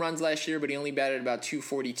 20 home runs last year, but he only batted about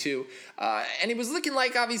 242. And it was looking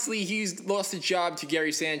like, obviously, he's lost his job to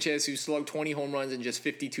Gary Sanchez, who slugged 20 home runs in just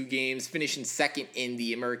 52 games, finishing second in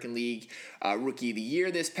the American League Rookie of the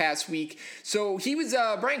Year this past week. So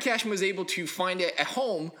Brian Cashman was able to find a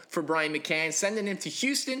home for Brian McCann, sending him to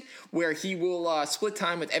Houston, where he will split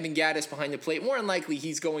time with Evan Gattis behind the plate. More than likely,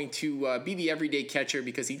 he's going to be the everyday catcher,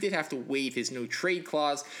 because he did have to waive his no-trade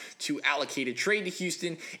clause to allocate a trade to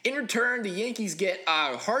Houston. In return, the Yankees get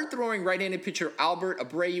hard-throwing right-handed pitcher Albert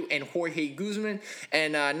Abreu and Jorge Guzman.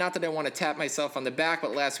 And not that I want to tap myself on the back,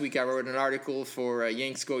 but last week I wrote an article for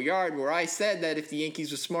Yanks Go Yard where I said that if the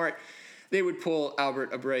Yankees were smart, they would pull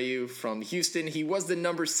Albert Abreu from Houston. He was the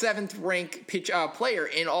number 7th ranked player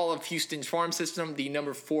in all of Houston's farm system, the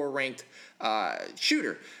number 4 ranked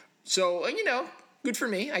shooter. So, good for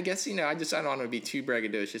me. I guess, I don't want to be too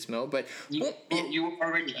braggadocious, Mo, but you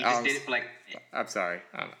already just did it for I'm sorry.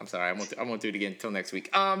 I'm sorry. I won't do it again until next week.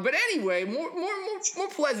 But anyway, more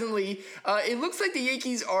pleasantly, it looks like the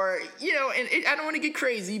Yankees are, I don't want to get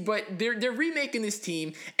crazy, but they're remaking this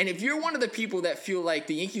team. And if you're one of the people that feel like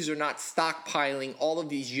the Yankees are not stockpiling all of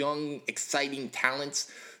these young, exciting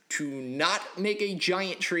talents to not make a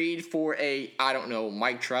giant trade for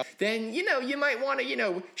Mike Trout, then, you might want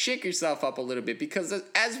to, shake yourself up a little bit, because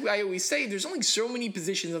as I always say, there's only so many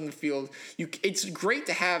positions on the field. It's great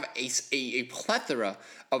to have a plethora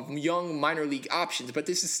of young minor league options, but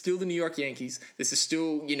this is still the New York Yankees. This is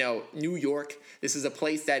still, New York. This is a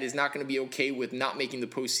place that is not going to be okay with not making the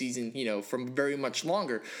postseason, for very much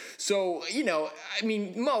longer. So,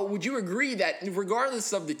 Mo, would you agree that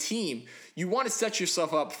regardless of the team, you want to set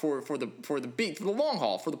yourself up for the long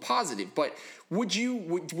haul, for the positive? But would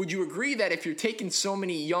you agree that if you're taking so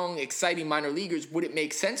many young, exciting minor leaguers, would it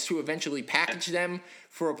make sense to eventually package them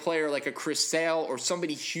for a player like a Chris Sale or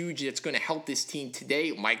somebody huge that's going to help this team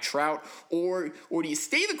today, Mike Trout? Or do you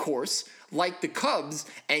stay the course like the Cubs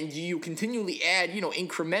and you continually add,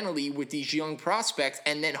 incrementally with these young prospects,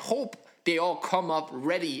 and then hope they all come up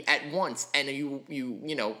ready at once and you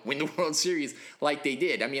win the World Series like they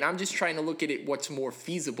did? I mean, I'm just trying to look at it, what's more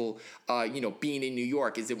feasible, being in New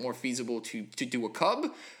York. Is it more feasible to do a Cub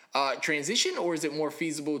transition, or is it more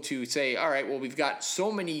feasible to say, all right, well, we've got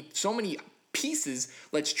so many pieces,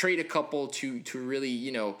 let's trade a couple to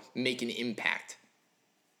really, make an impact?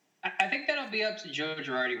 I think that'll be up to Joe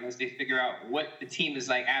Girardi once they figure out what the team is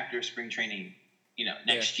like after spring training,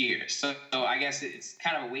 next year. So I guess it's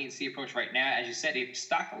kind of a wait and see approach right now. As you said, they've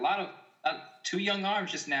stocked a lot of 2 young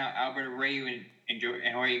arms just now, Albert Abreu and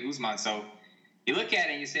Jorge Guzman. So you look at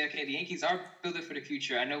it and you say, okay, the Yankees are building for the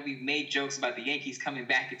future. I know we've made jokes about the Yankees coming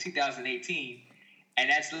back in 2018, and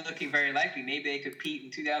that's looking very likely. Maybe they compete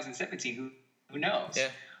in 2017. Who knows? Yeah.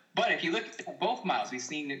 But if you look at both models, we've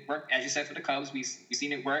seen it work, as you said, for the Cubs. We've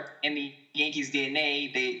seen it work in the Yankees'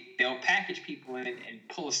 DNA. They'll package people and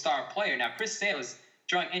pull a star player. Now, Chris Sale is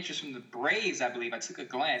drawing interest from the Braves, I believe. I took a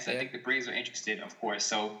glance. Yeah. I think the Braves are interested, of course.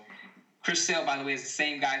 So Chris Sale, by the way, is the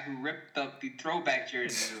same guy who ripped up the throwback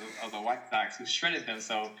jerseys of the White Sox, who shredded them.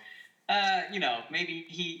 So, maybe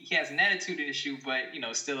he has an attitude issue, but,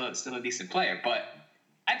 still a decent player. But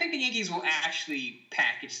I think the Yankees will actually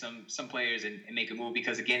package some players and make a move,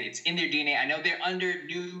 because, again, it's in their DNA. I know they're under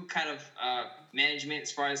new kind of management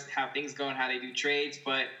as far as how things go and how they do trades,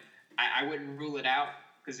 but I wouldn't rule it out,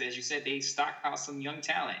 because, as you said, they stockpile some young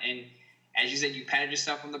talent. And as you said, you patted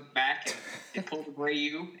yourself on the back and pulled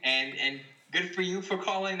Abreu, and good for you for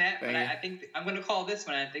calling that. But I think I'm going to call this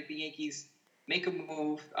one. I think the Yankees make a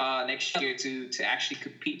move next year to actually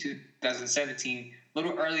compete 2017 a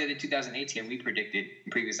little earlier than 2018 we predicted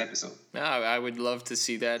in previous episode. I would love to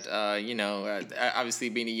see that. Obviously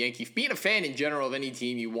being a Yankee, being a fan in general of any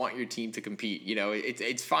team, you want your team to compete.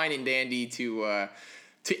 It's fine and dandy to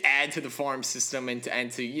add to the farm system and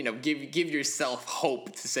to give yourself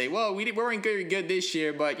hope to say, well, we weren't very good this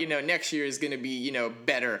year, but next year is going to be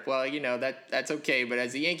better. Well, that's okay. But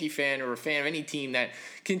as a Yankee fan or a fan of any team that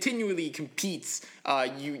continually competes,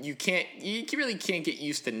 you really can't get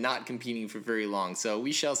used to not competing for very long. So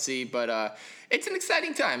we shall see. But it's an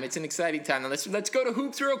exciting time. Now let's go to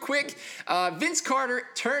hoops real quick. Vince Carter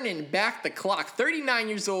turning back the clock. 39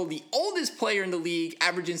 years old, the oldest player in the league,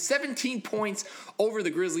 averaging 17 points over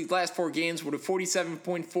the Grizzlies' last 4 games with a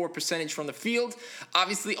 47.4% percentage from the field.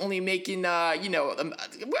 Obviously only making a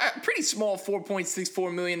pretty small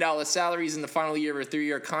 $4.64 million salaries in the final year of a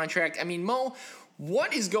 3-year contract. I mean, Mo,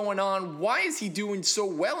 what is going on? Why is he doing so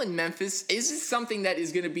well in Memphis? Is this something that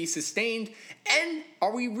is going to be sustained? And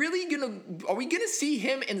are we gonna see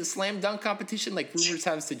him in the slam dunk competition like rumors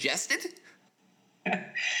have suggested?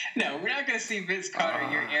 No, we're not gonna see Vince Carter.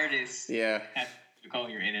 Your Ernest. Yeah. I call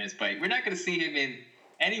him your Ernest, but we're not gonna see him in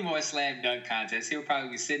any more slam dunk contests. He'll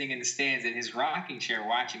probably be sitting in the stands in his rocking chair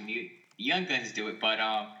watching the young guns do it. But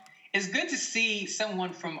it's good to see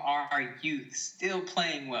someone from our youth still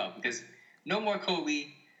playing well, because no more Kobe,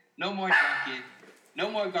 no more Duncan, no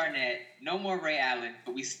more Garnett, no more Ray Allen,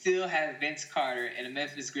 but we still have Vince Carter in a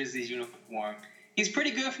Memphis Grizzlies uniform. He's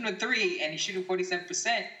pretty good from the 3, and he's shooting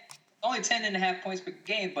 47%. Only 10.5 points per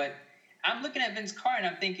game, but I'm looking at Vince Carter, and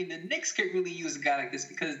I'm thinking the Knicks could really use a guy like this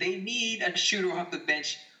because they need a shooter off the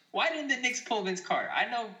bench. Why didn't the Knicks pull Vince Carter? I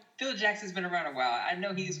know Phil Jackson's been around a while. I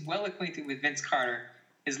know he's well acquainted with Vince Carter,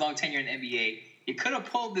 his long tenure in the NBA. You could have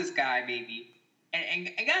pulled this guy maybe and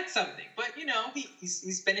got something. But,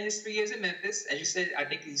 he's spending his 3 years in Memphis. As you said, I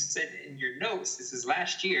think you said in your notes, this is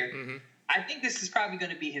last year. Mm-hmm. I think this is probably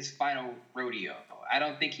going to be his final rodeo. I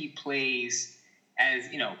don't think he plays as,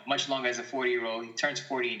 much longer as a 40-year-old. He turns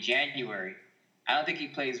 40 in January. I don't think he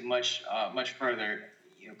plays much further.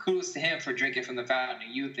 Kudos to him for drinking from the fountain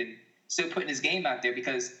of youth and still putting his game out there,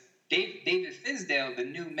 because David Fizdale, the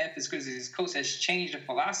new Memphis Grizzlies coach, has changed the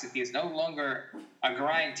philosophy. It's no longer a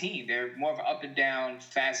grind team. They're more of an up-and-down,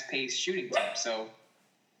 fast-paced shooting team. So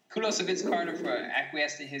kudos to Vince Carter for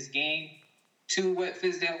acquiescing his game to what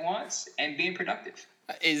Fizdale wants and being productive.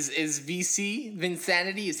 Is VC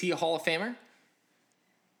Vinsanity, is he a Hall of Famer?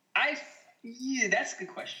 Yeah, that's a good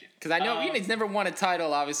question. Because I know he's never won a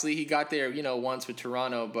title. Obviously, he got there, once with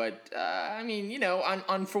Toronto. But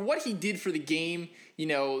on for what he did for the game,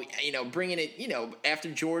 bringing it,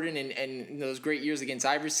 after Jordan and those great years against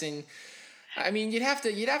Iverson. I mean, you'd have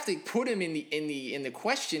to put him in the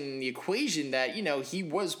question, in the equation that he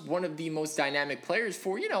was one of the most dynamic players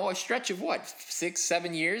for a stretch of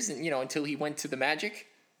 6-7 years, and until he went to the Magic.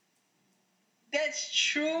 That's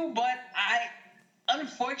true, but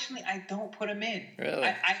unfortunately, I don't put him in. Really?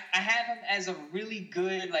 I have him as a really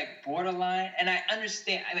good, borderline, and I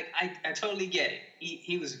understand. I totally get it.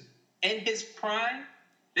 He was in his prime.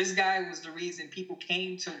 This guy was the reason people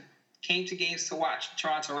came to games to watch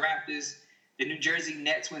Toronto Raptors, the New Jersey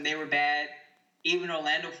Nets when they were bad, even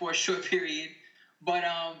Orlando for a short period. But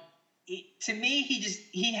to me,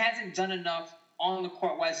 he hasn't done enough on the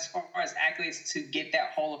court wise as far as accolades to get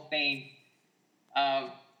that Hall of Fame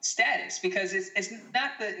status, because it's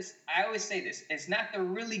not I always say this, it's not the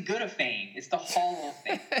really good of fame, it's the Hall of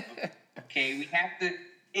Fame. Okay, we have to.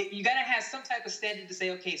 You got to have some type of standard to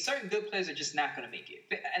say, okay, certain good players are just not going to make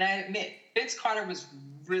it. And I admit, Vince Carter was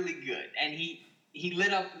really good, and he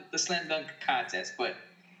lit up the slam dunk contest. But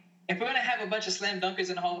if we're going to have a bunch of slam dunkers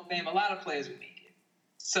in the Hall of Fame, a lot of players would make it.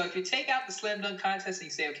 So if you take out the slam dunk contest and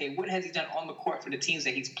you say, okay, what has he done on the court for the teams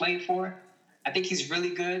that he's played for? I think he's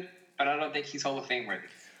really good, but I don't think he's Hall of Fame worthy.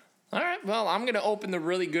 All right, well, I'm going to open the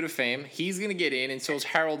really good of fame. He's going to get in, and so is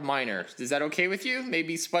Harold Miner. Is that okay with you?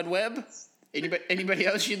 Maybe Spud Webb? Anybody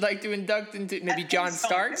else you'd like to induct into? Maybe John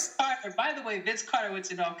Starks? By the way, Vince Carter went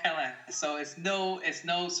to North Carolina, so it's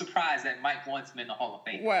no surprise that Mike wants him in the Hall of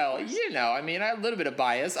Fame. Well, I have a little bit of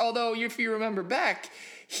bias. Although, if you remember back,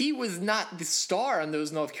 he was not the star on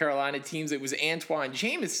those North Carolina teams. It was Antoine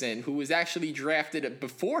Jamison, who was actually drafted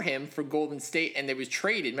before him for Golden State, and they was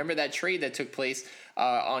traded. Remember that trade that took place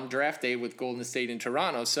on draft day with Golden State in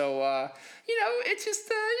Toronto? So, it's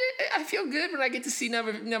just I feel good when I get to see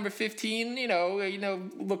number 15.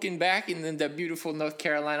 Looking back in the beautiful North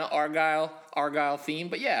Carolina Argyle theme.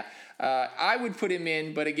 But yeah. I would put him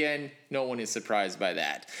in, but again, no one is surprised by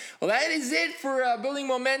that. Well, that is it for Building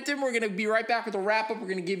Momentum. We're going to be right back with a wrap-up. We're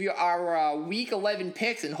going to give you our Week 11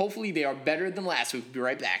 picks, and hopefully they are better than last week. We'll be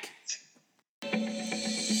right back.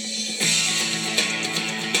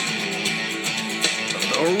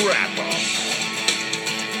 Wrap-Up.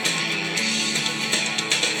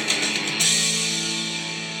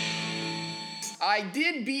 I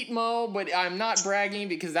did beat Mo, but I'm not bragging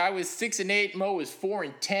because I was 6-8. Mo was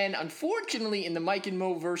 4-10. Unfortunately, in the Mike and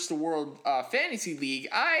Mo versus the World Fantasy League,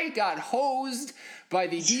 I got hosed by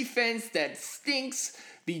the defense that stinks.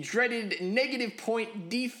 The dreaded negative point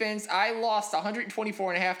defense. I lost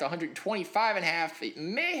 124.5 to 125.5. It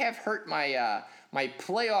may have hurt my my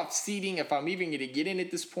playoff seeding if I'm even going to get in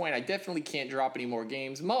at this point. I definitely can't drop any more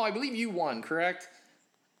games. Mo, I believe you won, correct?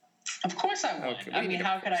 Of course I won. Okay, I mean,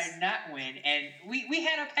 how could I not win? And we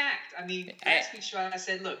had a pact. I mean, last week's show, I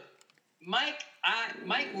said, look, Mike,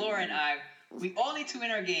 Laura, and I, we all need to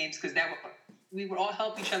win our games because we would all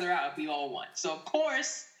help each other out if we all won. So, of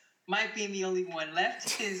course, Mike being the only one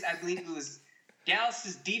left, I believe it was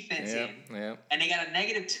Dallas's defense and they got a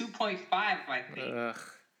negative 2.5, I think.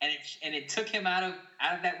 And it took him out of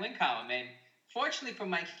that win column. And fortunately for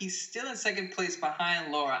Mike, he's still in second place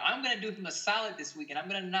behind Laura. I'm going to do him a solid this week, and I'm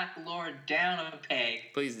going to knock Laura down a peg.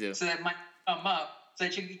 Please do. So that Mike can come up, so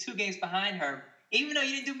that you can be 2 games behind her. Even though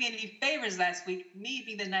you didn't do me any favors last week, me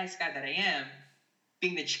being the nice guy that I am,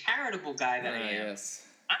 being the charitable guy that I am, yes.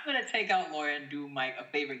 I'm going to take out Laura and do Mike a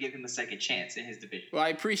favor and give him a second chance in his division. Well, I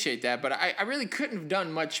appreciate that, but I really couldn't have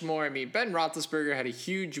done much more. I mean, Ben Roethlisberger had a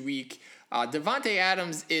huge week. Devontae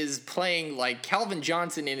Adams is playing like Calvin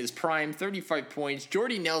Johnson in his prime, 35 points.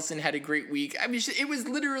 Jordy Nelson had a great week. I mean, it was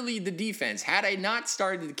literally the defense. Had I not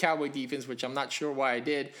started the Cowboy defense, which I'm not sure why I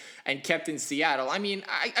did, and kept in Seattle, I mean,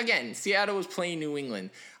 again, Seattle was playing New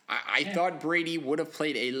England. I thought Brady would have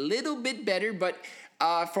played a little bit better, but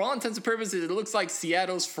for all intents and purposes, it looks like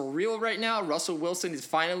Seattle's for real right now. Russell Wilson is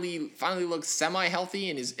finally looks semi-healthy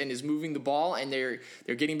and is moving the ball, and they're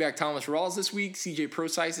getting back Thomas Rawls this week. CJ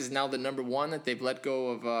Prosise is now the number 1 that they've let go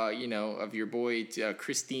of of your boy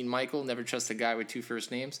Christine Michael. Never trust a guy with 2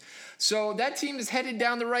 first names. So that team is headed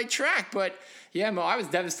down the right track. But yeah, Mo, I was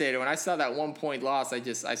devastated when I saw that 1-point loss.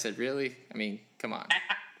 I said, really? I mean, come on.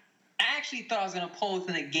 I actually thought I was gonna pull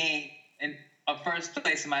within a game and first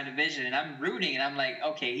place in my division, and I'm rooting, and I'm like,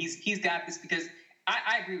 okay, he's got this, because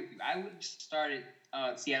I agree with you. I would have started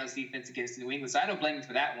Seattle's defense against New England, so I don't blame him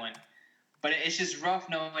for that one. But it's just rough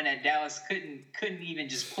knowing that Dallas couldn't even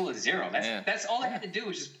just pull a 0. That's all they had to do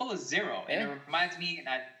was just pull a 0. And it reminds me, and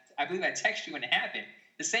I believe I texted you when it happened.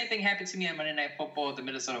 The same thing happened to me on Monday Night Football with the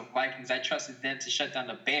Minnesota Vikings. I trusted them to shut down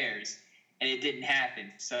the Bears, and it didn't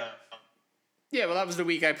happen. So yeah, well, that was the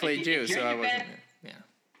week I played you, so I wasn't.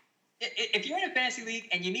 If you're in a fantasy league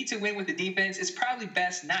and you need to win with the defense, it's probably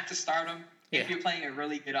best not to start them if you're playing a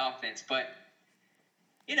really good offense. But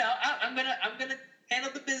I'm gonna handle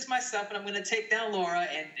the business myself, and I'm gonna take down Laura,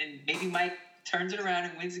 and maybe Mike turns it around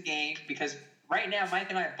and wins the game, because right now Mike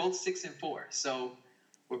and I are both 6-4, so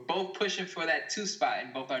we're both pushing for that 2 spot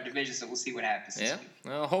in both our divisions. So we'll see what happens. This week.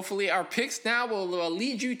 Well, hopefully our picks now will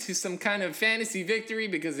lead you to some kind of fantasy victory,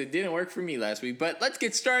 because it didn't work for me last week. But let's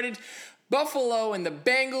get started. Buffalo and the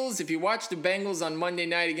Bengals. If you watch the Bengals on Monday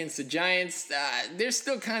night against the Giants, they're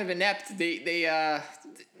still kind of inept. They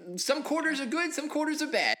some quarters are good, some quarters are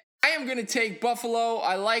bad. I am going to take Buffalo.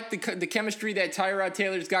 I like the chemistry that Tyrod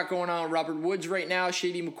Taylor's got going on with Robert Woods right now.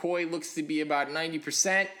 Shady McCoy looks to be about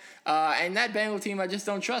 90%. And that Bengal team, I just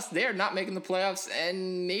don't trust. They're not making the playoffs,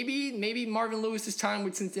 and maybe Marvin Lewis's time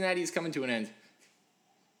with Cincinnati is coming to an end.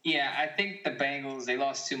 Yeah, I think the Bengals, they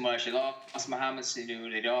lost too much. They lost Mohamed Sanu.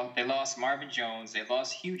 They lost Marvin Jones. They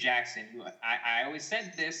lost Hugh Jackson, who I always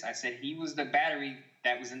said this. I said he was the battery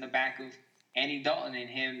that was in the back of Andy Dalton, and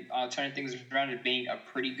him turning things around and being a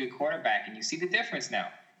pretty good quarterback. And you see the difference now.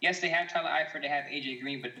 Yes, they have Tyler Eifert, they have A.J.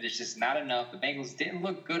 Green, but it's just not enough. The Bengals didn't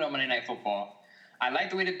look good on Monday Night Football. I like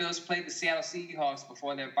the way the Bills played the Seattle Seahawks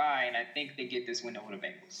before their bye, and I think they get this win over the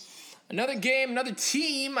Bengals. Another game, another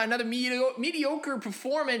team, another mediocre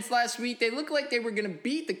performance last week. They looked like they were going to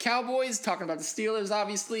beat the Cowboys. Talking about the Steelers,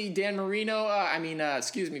 obviously. Ben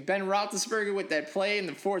Roethlisberger with that play in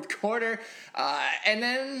the fourth quarter. And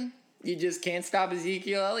then you just can't stop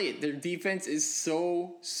Ezekiel Elliott. Their defense is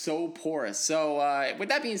so porous. So with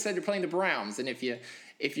that being said, they're playing the Browns. And if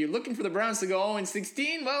you're looking for the Browns to go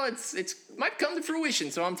 0-16, well, it's might come to fruition.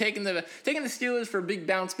 So I'm taking the Steelers for a big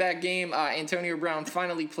bounce back game. Antonio Brown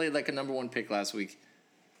finally played like a number 1 pick last week.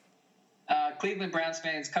 Cleveland Browns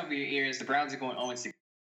fans, cover your ears. The Browns are going 0-16,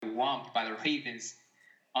 whomped by the Ravens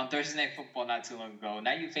on Thursday Night Football not too long ago.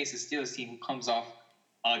 Now you face a Steelers team who comes off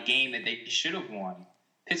a game that they should have won.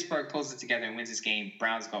 Pittsburgh pulls it together and wins this game.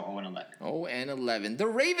 Browns go 0-11. 0-11. The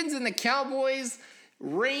Ravens and the Cowboys.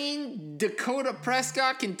 reign. Dakota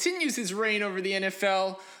Prescott continues his reign over the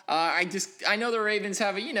NFL. I know the Ravens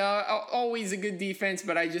have always a good defense,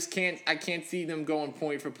 but I can't see them going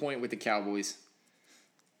point for point with the Cowboys.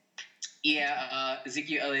 Yeah,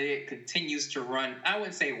 Ezekiel Elliott continues to run. I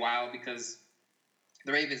wouldn't say wild because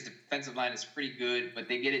the Ravens' defensive line is pretty good, but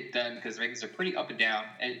they get it done because the Ravens are pretty up and down.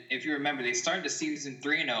 And if you remember, they started the season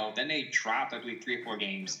 3-0, then they dropped, I believe, 3 or 4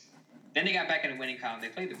 games. Then they got back in the winning column. They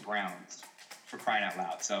played the Browns, for crying out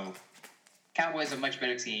loud. So Cowboys are a much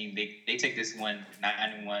better team. They take this one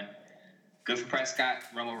 9-1. Good for Prescott.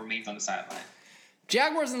 Romo remains on the sideline.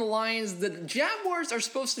 Jaguars and the Lions. The Jaguars are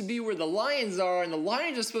supposed to be where the Lions are, and the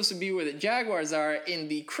Lions are supposed to be where the Jaguars are in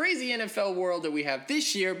the crazy NFL world that we have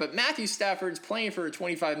this year. But Matthew Stafford's playing for a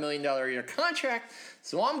 $25 million a year contract,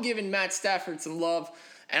 so I'm giving Matt Stafford some love.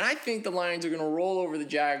 And I think the Lions are going to roll over the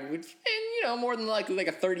Jaguars, and more than likely like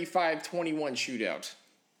a 35-21 shootout.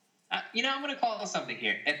 I'm going to call something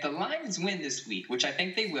here. If the Lions win this week, which I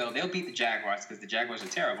think they will, they'll beat the Jaguars because the Jaguars are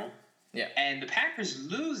terrible. Yeah. And the Packers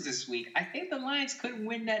lose this week, I think the Lions could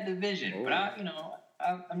win that division. Ooh. But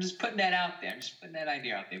I'm just putting that out there. I'm just putting that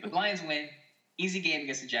idea out there. But the Lions win. Easy game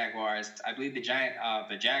against the Jaguars. I believe the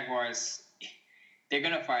Jaguars, they're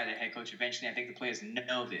going to fire their head coach eventually. I think the players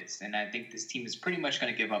know this. And I think this team is pretty much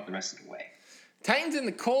going to give up the rest of the way. Titans and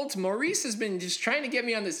the Colts. Maurice has been just trying to get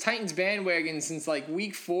me on this Titans bandwagon since like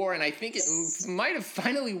week 4, and I think it might have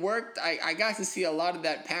finally worked. I got to see a lot of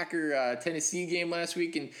that Packer-Tennessee game last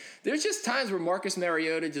week, and there's just times where Marcus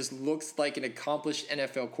Mariota just looks like an accomplished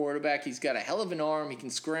NFL quarterback. He's got a hell of an arm. He can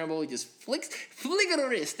scramble. He just flick a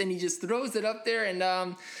wrist, and he just throws it up there. And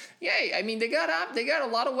they got a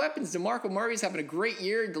lot of weapons. DeMarco Murray's having a great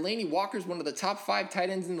year. Delaney Walker's one of the top 5 tight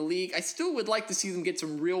ends in the league. I still would like to see them get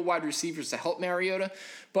some real wide receivers to help Mariota.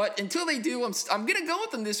 But until they do, I'm going to go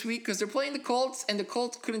with them this week because they're playing the Colts, and the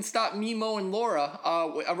Colts couldn't stop Memo and Laura,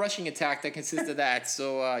 a rushing attack that consists of that.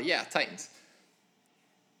 So, Titans.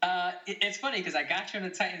 It's funny because I got you on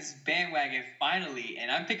the Titans bandwagon finally, and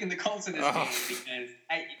I'm picking the Colts in this game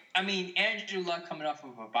because, Andrew Luck coming off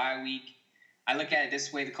of a bye week. I look at it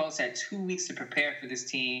this way. The Colts had 2 weeks to prepare for this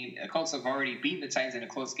team. The Colts have already beaten the Titans in a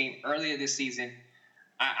close game earlier this season.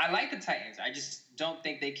 I like the Titans. I just don't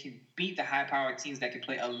think they can beat the high-powered teams that can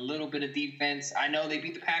play a little bit of defense. I know they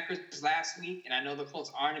beat the Packers last week, and I know the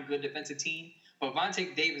Colts aren't a good defensive team, but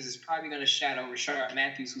Vontae Davis is probably going to shadow Rashard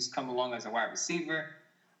Matthews, who's come along as a wide receiver.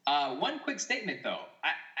 One quick statement, though.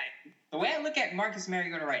 The way I look at Marcus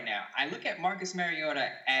Mariota right now, I look at Marcus Mariota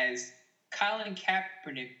as Colin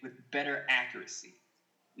Kaepernick with better accuracy.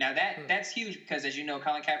 Now, that's huge because, as you know,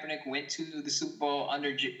 Colin Kaepernick went to the Super Bowl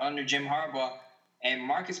under Jim Harbaugh, and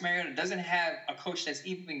Marcus Mariota doesn't have a coach that's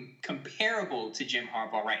even comparable to Jim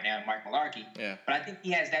Harbaugh right now, Mike Mularkey. Yeah. But I think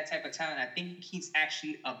he has that type of talent. I think he's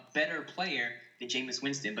actually a better player than Jameis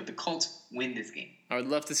Winston, but the Colts win this game. I would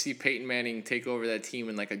love to see Peyton Manning take over that team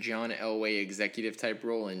in like a John Elway executive type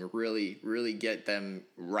role and really, really get them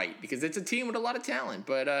right because it's a team with a lot of talent.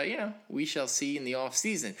 But, we shall see in the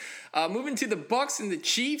offseason. Moving to the Bucs and the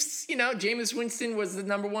Chiefs, Jameis Winston was the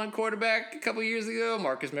number 1 quarterback a couple years ago.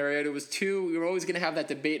 Marcus Mariota was 2. We were always going to have that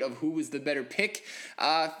debate of who was the better pick.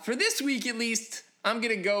 For this week, at least, I'm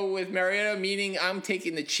going to go with Mariota, meaning I'm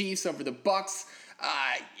taking the Chiefs over the Bucs.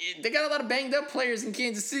 They got a lot of banged up players in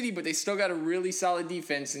Kansas City, but they still got a really solid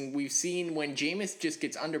defense. And we've seen when Jameis just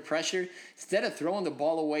gets under pressure, instead of throwing the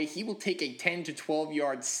ball away, he will take a 10 to 12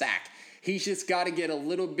 yard sack. He's just got to get a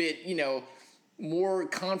little bit, more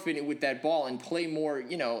confident with that ball and play more,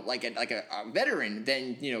 like a veteran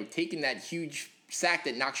than, taking that huge sack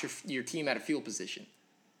that knocks your team out of field position.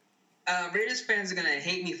 Raiders fans are going to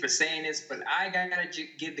hate me for saying this, but I got to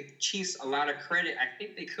give the Chiefs a lot of credit. I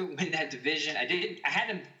think they could win that division. I had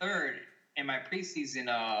them 3rd in my preseason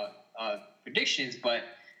predictions, but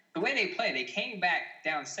the way they play, they came back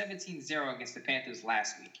down 17-0 against the Panthers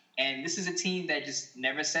last week. And this is a team that just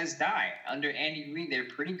never says die. Under Andy Reid, they're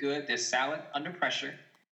pretty good. They're solid under pressure.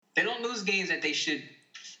 They don't lose games that they should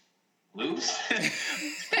lose.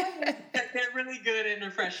 They're really good under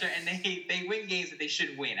pressure, and they win games that they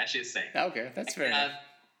should win, I should say. Okay, that's fair enough.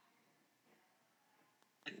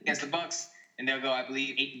 Against the Bucs, and they'll go, I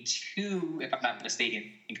believe, 8-2, if I'm not mistaken,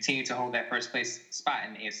 and continue to hold that first place spot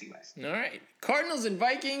in the AFC West. All right. Cardinals and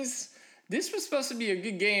Vikings. This was supposed to be a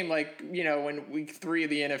good game, when week 3 of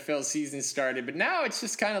the NFL season started, but now it's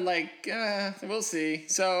just kind of like, we'll see.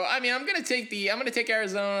 So, I'm going to take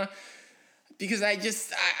Arizona. Because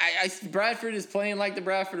Bradford is playing like the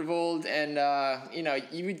Bradford of old, and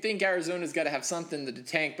you would think Arizona's got to have something to the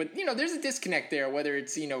tank, but there's a disconnect there. Whether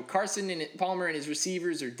it's Carson and Palmer and his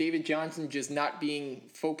receivers, or David Johnson just not being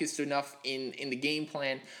focused enough in the game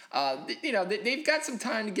plan. They've got some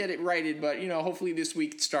time to get it righted, but hopefully this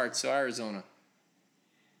week it starts. So Arizona.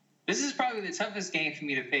 This is probably the toughest game for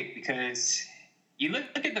me to pick because you look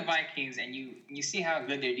at the Vikings and you see how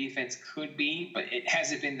good their defense could be, but it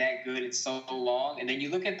hasn't been that good in so long. And then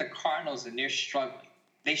you look at the Cardinals and they're struggling.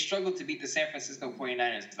 They struggled to beat the San Francisco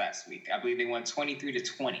 49ers last week. I believe they won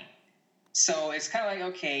 23-20. So it's kind of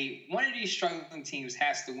like, okay, one of these struggling teams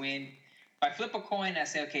has to win. If I flip a coin, I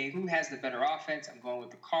say, okay, who has the better offense? I'm going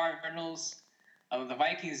with the Cardinals. The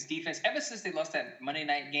Vikings defense, ever since they lost that Monday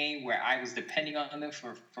night game where I was depending on them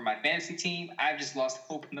for my fantasy team, I've just lost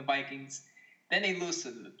hope in the Vikings. Then they lose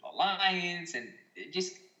to the Lions, and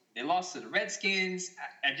they lost to the Redskins.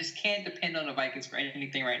 I just can't depend on the Vikings for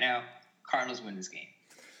anything right now. Cardinals win this game.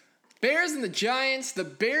 Bears and the Giants. The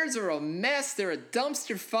Bears are a mess. They're a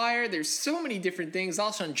dumpster fire. There's so many different things.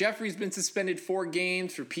 Alshon Jeffrey's been suspended 4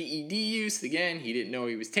 games for PED use. Again, he didn't know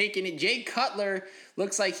he was taking it. Jay Cutler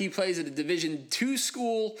looks like he plays at a Division II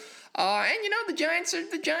school. And the Giants are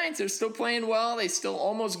the Giants. They're still playing well. They still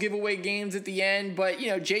almost give away games at the end. But,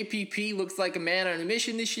 JPP looks like a man on a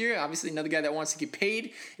mission this year. Obviously, another guy that wants to get paid.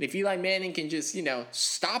 And if Eli Manning can just,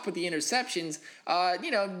 stop with the interceptions,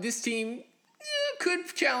 this team could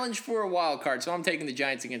challenge for a wild card. So I'm taking the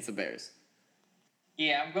Giants against the Bears.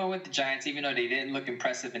 Yeah, I'm going with the Giants, even though they didn't look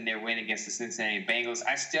impressive in their win against the Cincinnati Bengals.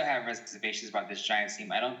 I still have reservations about this Giants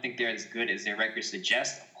team. I don't think they're as good as their record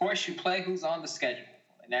suggests. Of course, you play who's on the schedule,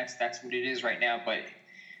 and that's what it is right now. But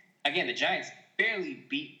again, the Giants barely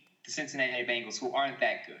beat the Cincinnati Bengals, who aren't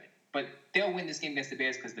that good. But they'll win this game against the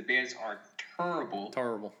Bears because the Bears are terrible.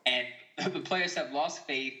 Terrible. And the players have lost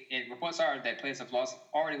faith. And reports are that players have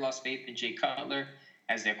already lost faith in Jay Cutler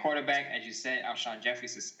as their quarterback. As you said, Alshon Jeffrey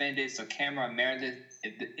suspended. So Cameron Meredith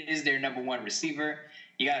is their number one receiver.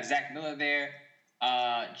 You got Zach Miller there.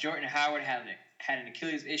 Jordan Howard had an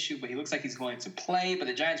Achilles issue, but he looks like he's going to play. But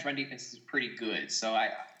the Giants' run defense is pretty good. So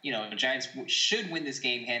the Giants should win this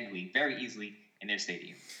game handily, very easily in their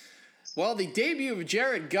stadium. Well, the debut of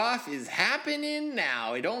Jared Goff is happening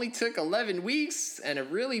now. It only took 11 weeks and a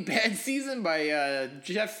really bad season by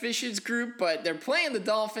Jeff Fisher's group, but they're playing the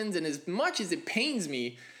Dolphins, and as much as it pains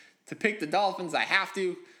me to pick the Dolphins, I have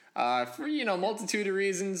to. For, multitude of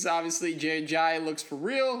reasons. Obviously, Jai looks for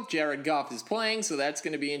real. Jared Goff is playing, so that's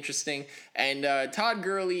going to be interesting. And Todd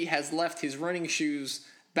Gurley has left his running shoes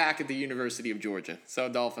back at the University of Georgia. So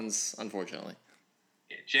Dolphins, unfortunately.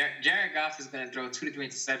 Jared Goff is going to throw 2 to 3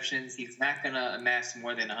 interceptions. He's not going to amass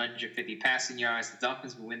more than 150 passing yards. The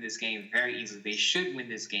Dolphins will win this game very easily. They should win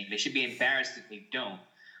this game. They should be embarrassed if they don't.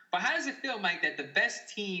 But how does it feel, Mike, that the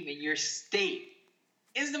best team in your state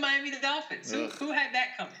is the Miami Dolphins? Who had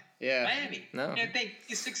that coming? Yeah, Miami. No. I think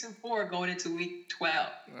he's 6-4 going into week 12.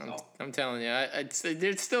 I'm telling you,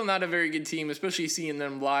 they're still not a very good team, especially seeing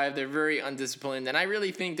them live. They're very undisciplined. And I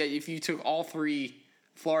really think that if you took all 3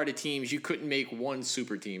 Florida teams, you couldn't make one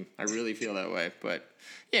super team. I really feel that way. But,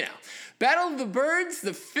 Battle of the Birds,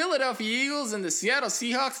 the Philadelphia Eagles, and the Seattle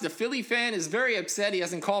Seahawks. The Philly fan is very upset. He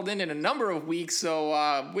hasn't called in a number of weeks.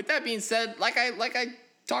 So, with that being said, like I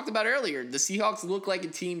talked about earlier, the Seahawks look like a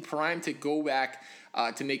team primed to go back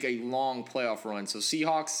to make a long playoff run. So,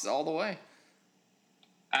 Seahawks all the way.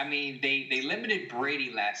 I mean, they limited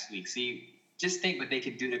Brady last week. See, just think what they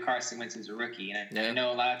could do to Carson Wentz as a rookie. And I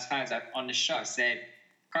know a lot of times on the show I said,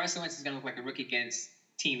 Carson Wentz is going to look like a rookie against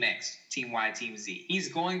Team X, Team Y, Team Z. He's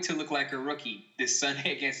going to look like a rookie this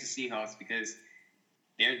Sunday against the Seahawks because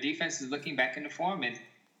their defense is looking back into form, and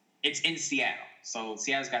it's in Seattle. So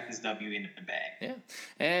Seattle's got this W in the bag. Yeah.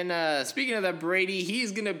 And speaking of that, Brady,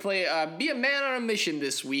 he's going to be a man on a mission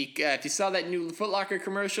this week. If you saw that new Foot Locker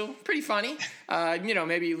commercial, pretty funny.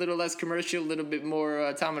 Maybe a little less commercial, a little bit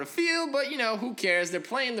more time on the field, but, who cares? They're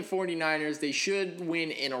playing the 49ers. They should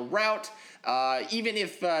win in a rout. Even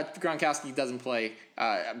if Gronkowski doesn't play,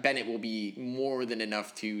 Bennett will be more than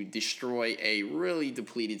enough to destroy a really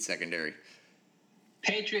depleted secondary.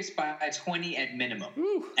 Patriots by 20 at minimum.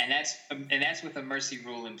 Ooh. And that's with a mercy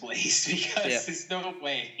rule in place because there's no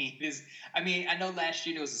way. I know last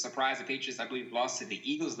year there was a surprise. The Patriots, I believe, lost to the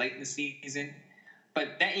Eagles late in the season.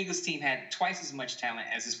 But that Eagles team had twice as much talent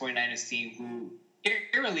as this 49ers team, who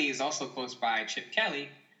eerily is also coached by Chip Kelly.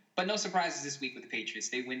 But no surprises this week with the Patriots.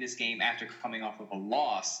 They win this game after coming off of a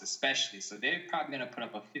loss, especially. So they're probably going to put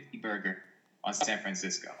up a 50-burger on San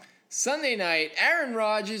Francisco. Sunday night, Aaron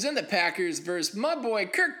Rodgers and the Packers versus my boy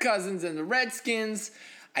Kirk Cousins and the Redskins.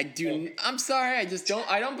 I'm sorry.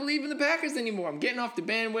 I don't believe in the Packers anymore. I'm getting off the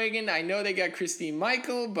bandwagon. I know they got Christine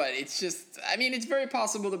Michael, but it's just, it's very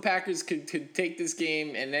possible the Packers could take this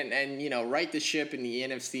game and right the ship in the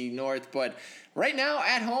NFC North. But right now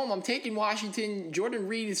at home, I'm taking Washington. Jordan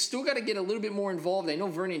Reed has still got to get a little bit more involved. I know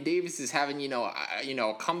Vernon Davis is having,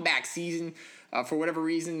 a comeback season. For whatever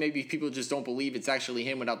reason, maybe people just don't believe it's actually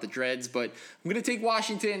him without the dreads. But I'm going to take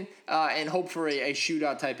Washington and hope for a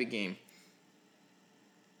shootout type of game.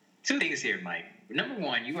 Two things here, Mike. Number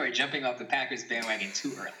one, you are jumping off the Packers bandwagon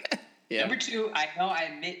too early. Yeah. Number two, I know I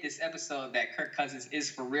admit this episode that Kirk Cousins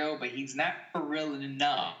is for real, but he's not for real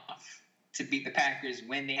enough to beat the Packers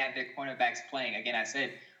when they have their cornerbacks playing. Again, I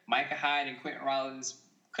said Micah Hyde and Quentin Rollins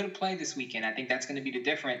could have played this weekend. I think that's going to be the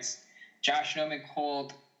difference. Josh Norman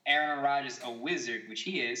called Aaron Rodgers a wizard, which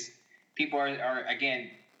he is. People are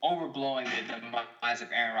again, overblowing the demise of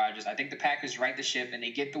Aaron Rodgers. I think the Packers right the ship and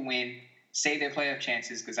they get the win, save their playoff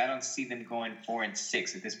chances, because I don't see them going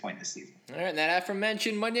 4-6 at this point in the season. All right, and that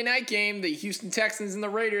aforementioned Monday night game, the Houston Texans and the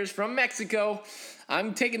Raiders from Mexico.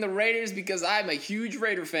 I'm taking the Raiders because I'm a huge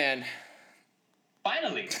Raider fan.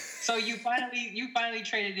 Finally. So you finally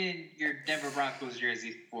traded in your Denver Broncos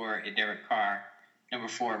jersey for a Derek Carr number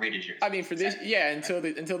 4 Raiders jersey. For this,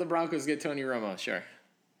 until the Broncos get Tony Romo, sure.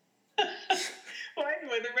 Well,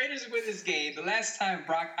 anyway, the Raiders win this game. The last time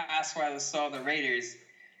Brock Osweiler saw the Raiders,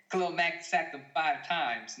 Khalil Mack sacked them 5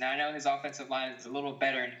 times. Now, I know his offensive line is a little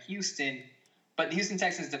better in Houston, but the Houston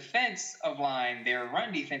Texans' defensive line, their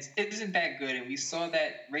run defense, isn't that good. And we saw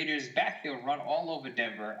that Raiders' backfield run all over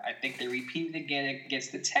Denver. I think they repeated again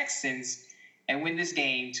against the Texans and win this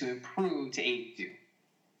game to improve to 8-2.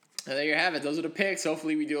 And there you have it. Those are the picks.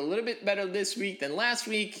 Hopefully we do a little bit better this week than last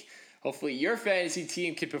week. Hopefully your fantasy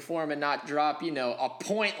team can perform and not drop, a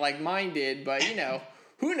point like mine did. But,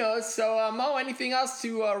 who knows? So, Mo, anything else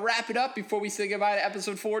to wrap it up before we say goodbye to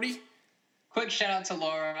episode 40? Quick shout out to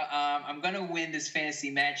Laura. I'm going to win this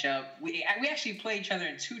fantasy matchup. We actually play each other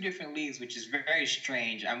in 2 different leagues, which is very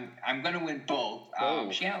strange. I'm going to win both.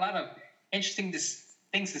 She had a lot of interesting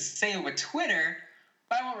things to say over Twitter,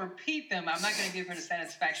 but I won't repeat them. I'm not going to give her the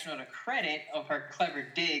satisfaction or the credit of her clever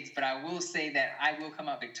digs, but I will say that I will come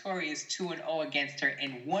out victorious 2-0 against her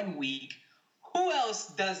in 1 week. Who else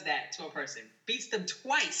does that to a person? Beats them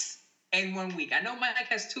twice in 1 week. I know Mike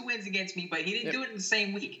has 2 wins against me, but he didn't do it in the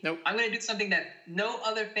same week. Nope. I'm going to do something that no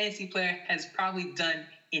other fantasy player has probably done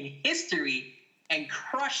in history and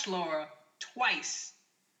crush Laura twice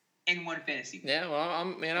in 1 fantasy. Yeah, well,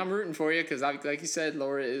 I'm rooting for you because, like you said,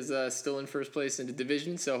 Laura is still in first place in the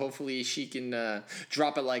division, so hopefully she can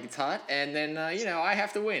drop it like it's hot. And then, I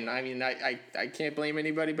have to win. I can't blame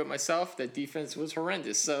anybody but myself. That defense was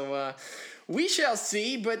horrendous. So, we shall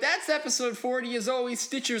see, but that's episode 40. As always,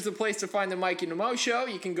 Stitcher's the place to find the Mike and the Mo Show.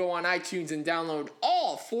 You can go on iTunes and download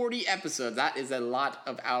all 40 episodes. That is a lot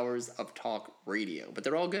of hours of talk radio, but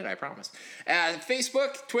they're all good, I promise.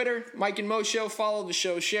 Facebook, Twitter, Mike and Mo Show. Follow the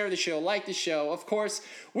show, share the show, like the show. Of course,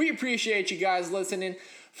 we appreciate you guys listening.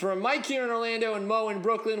 From Mike here in Orlando and Mo in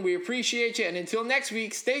Brooklyn, we appreciate you. And until next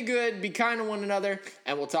week, stay good, be kind to one another,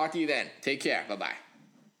 and we'll talk to you then. Take care. Bye-bye.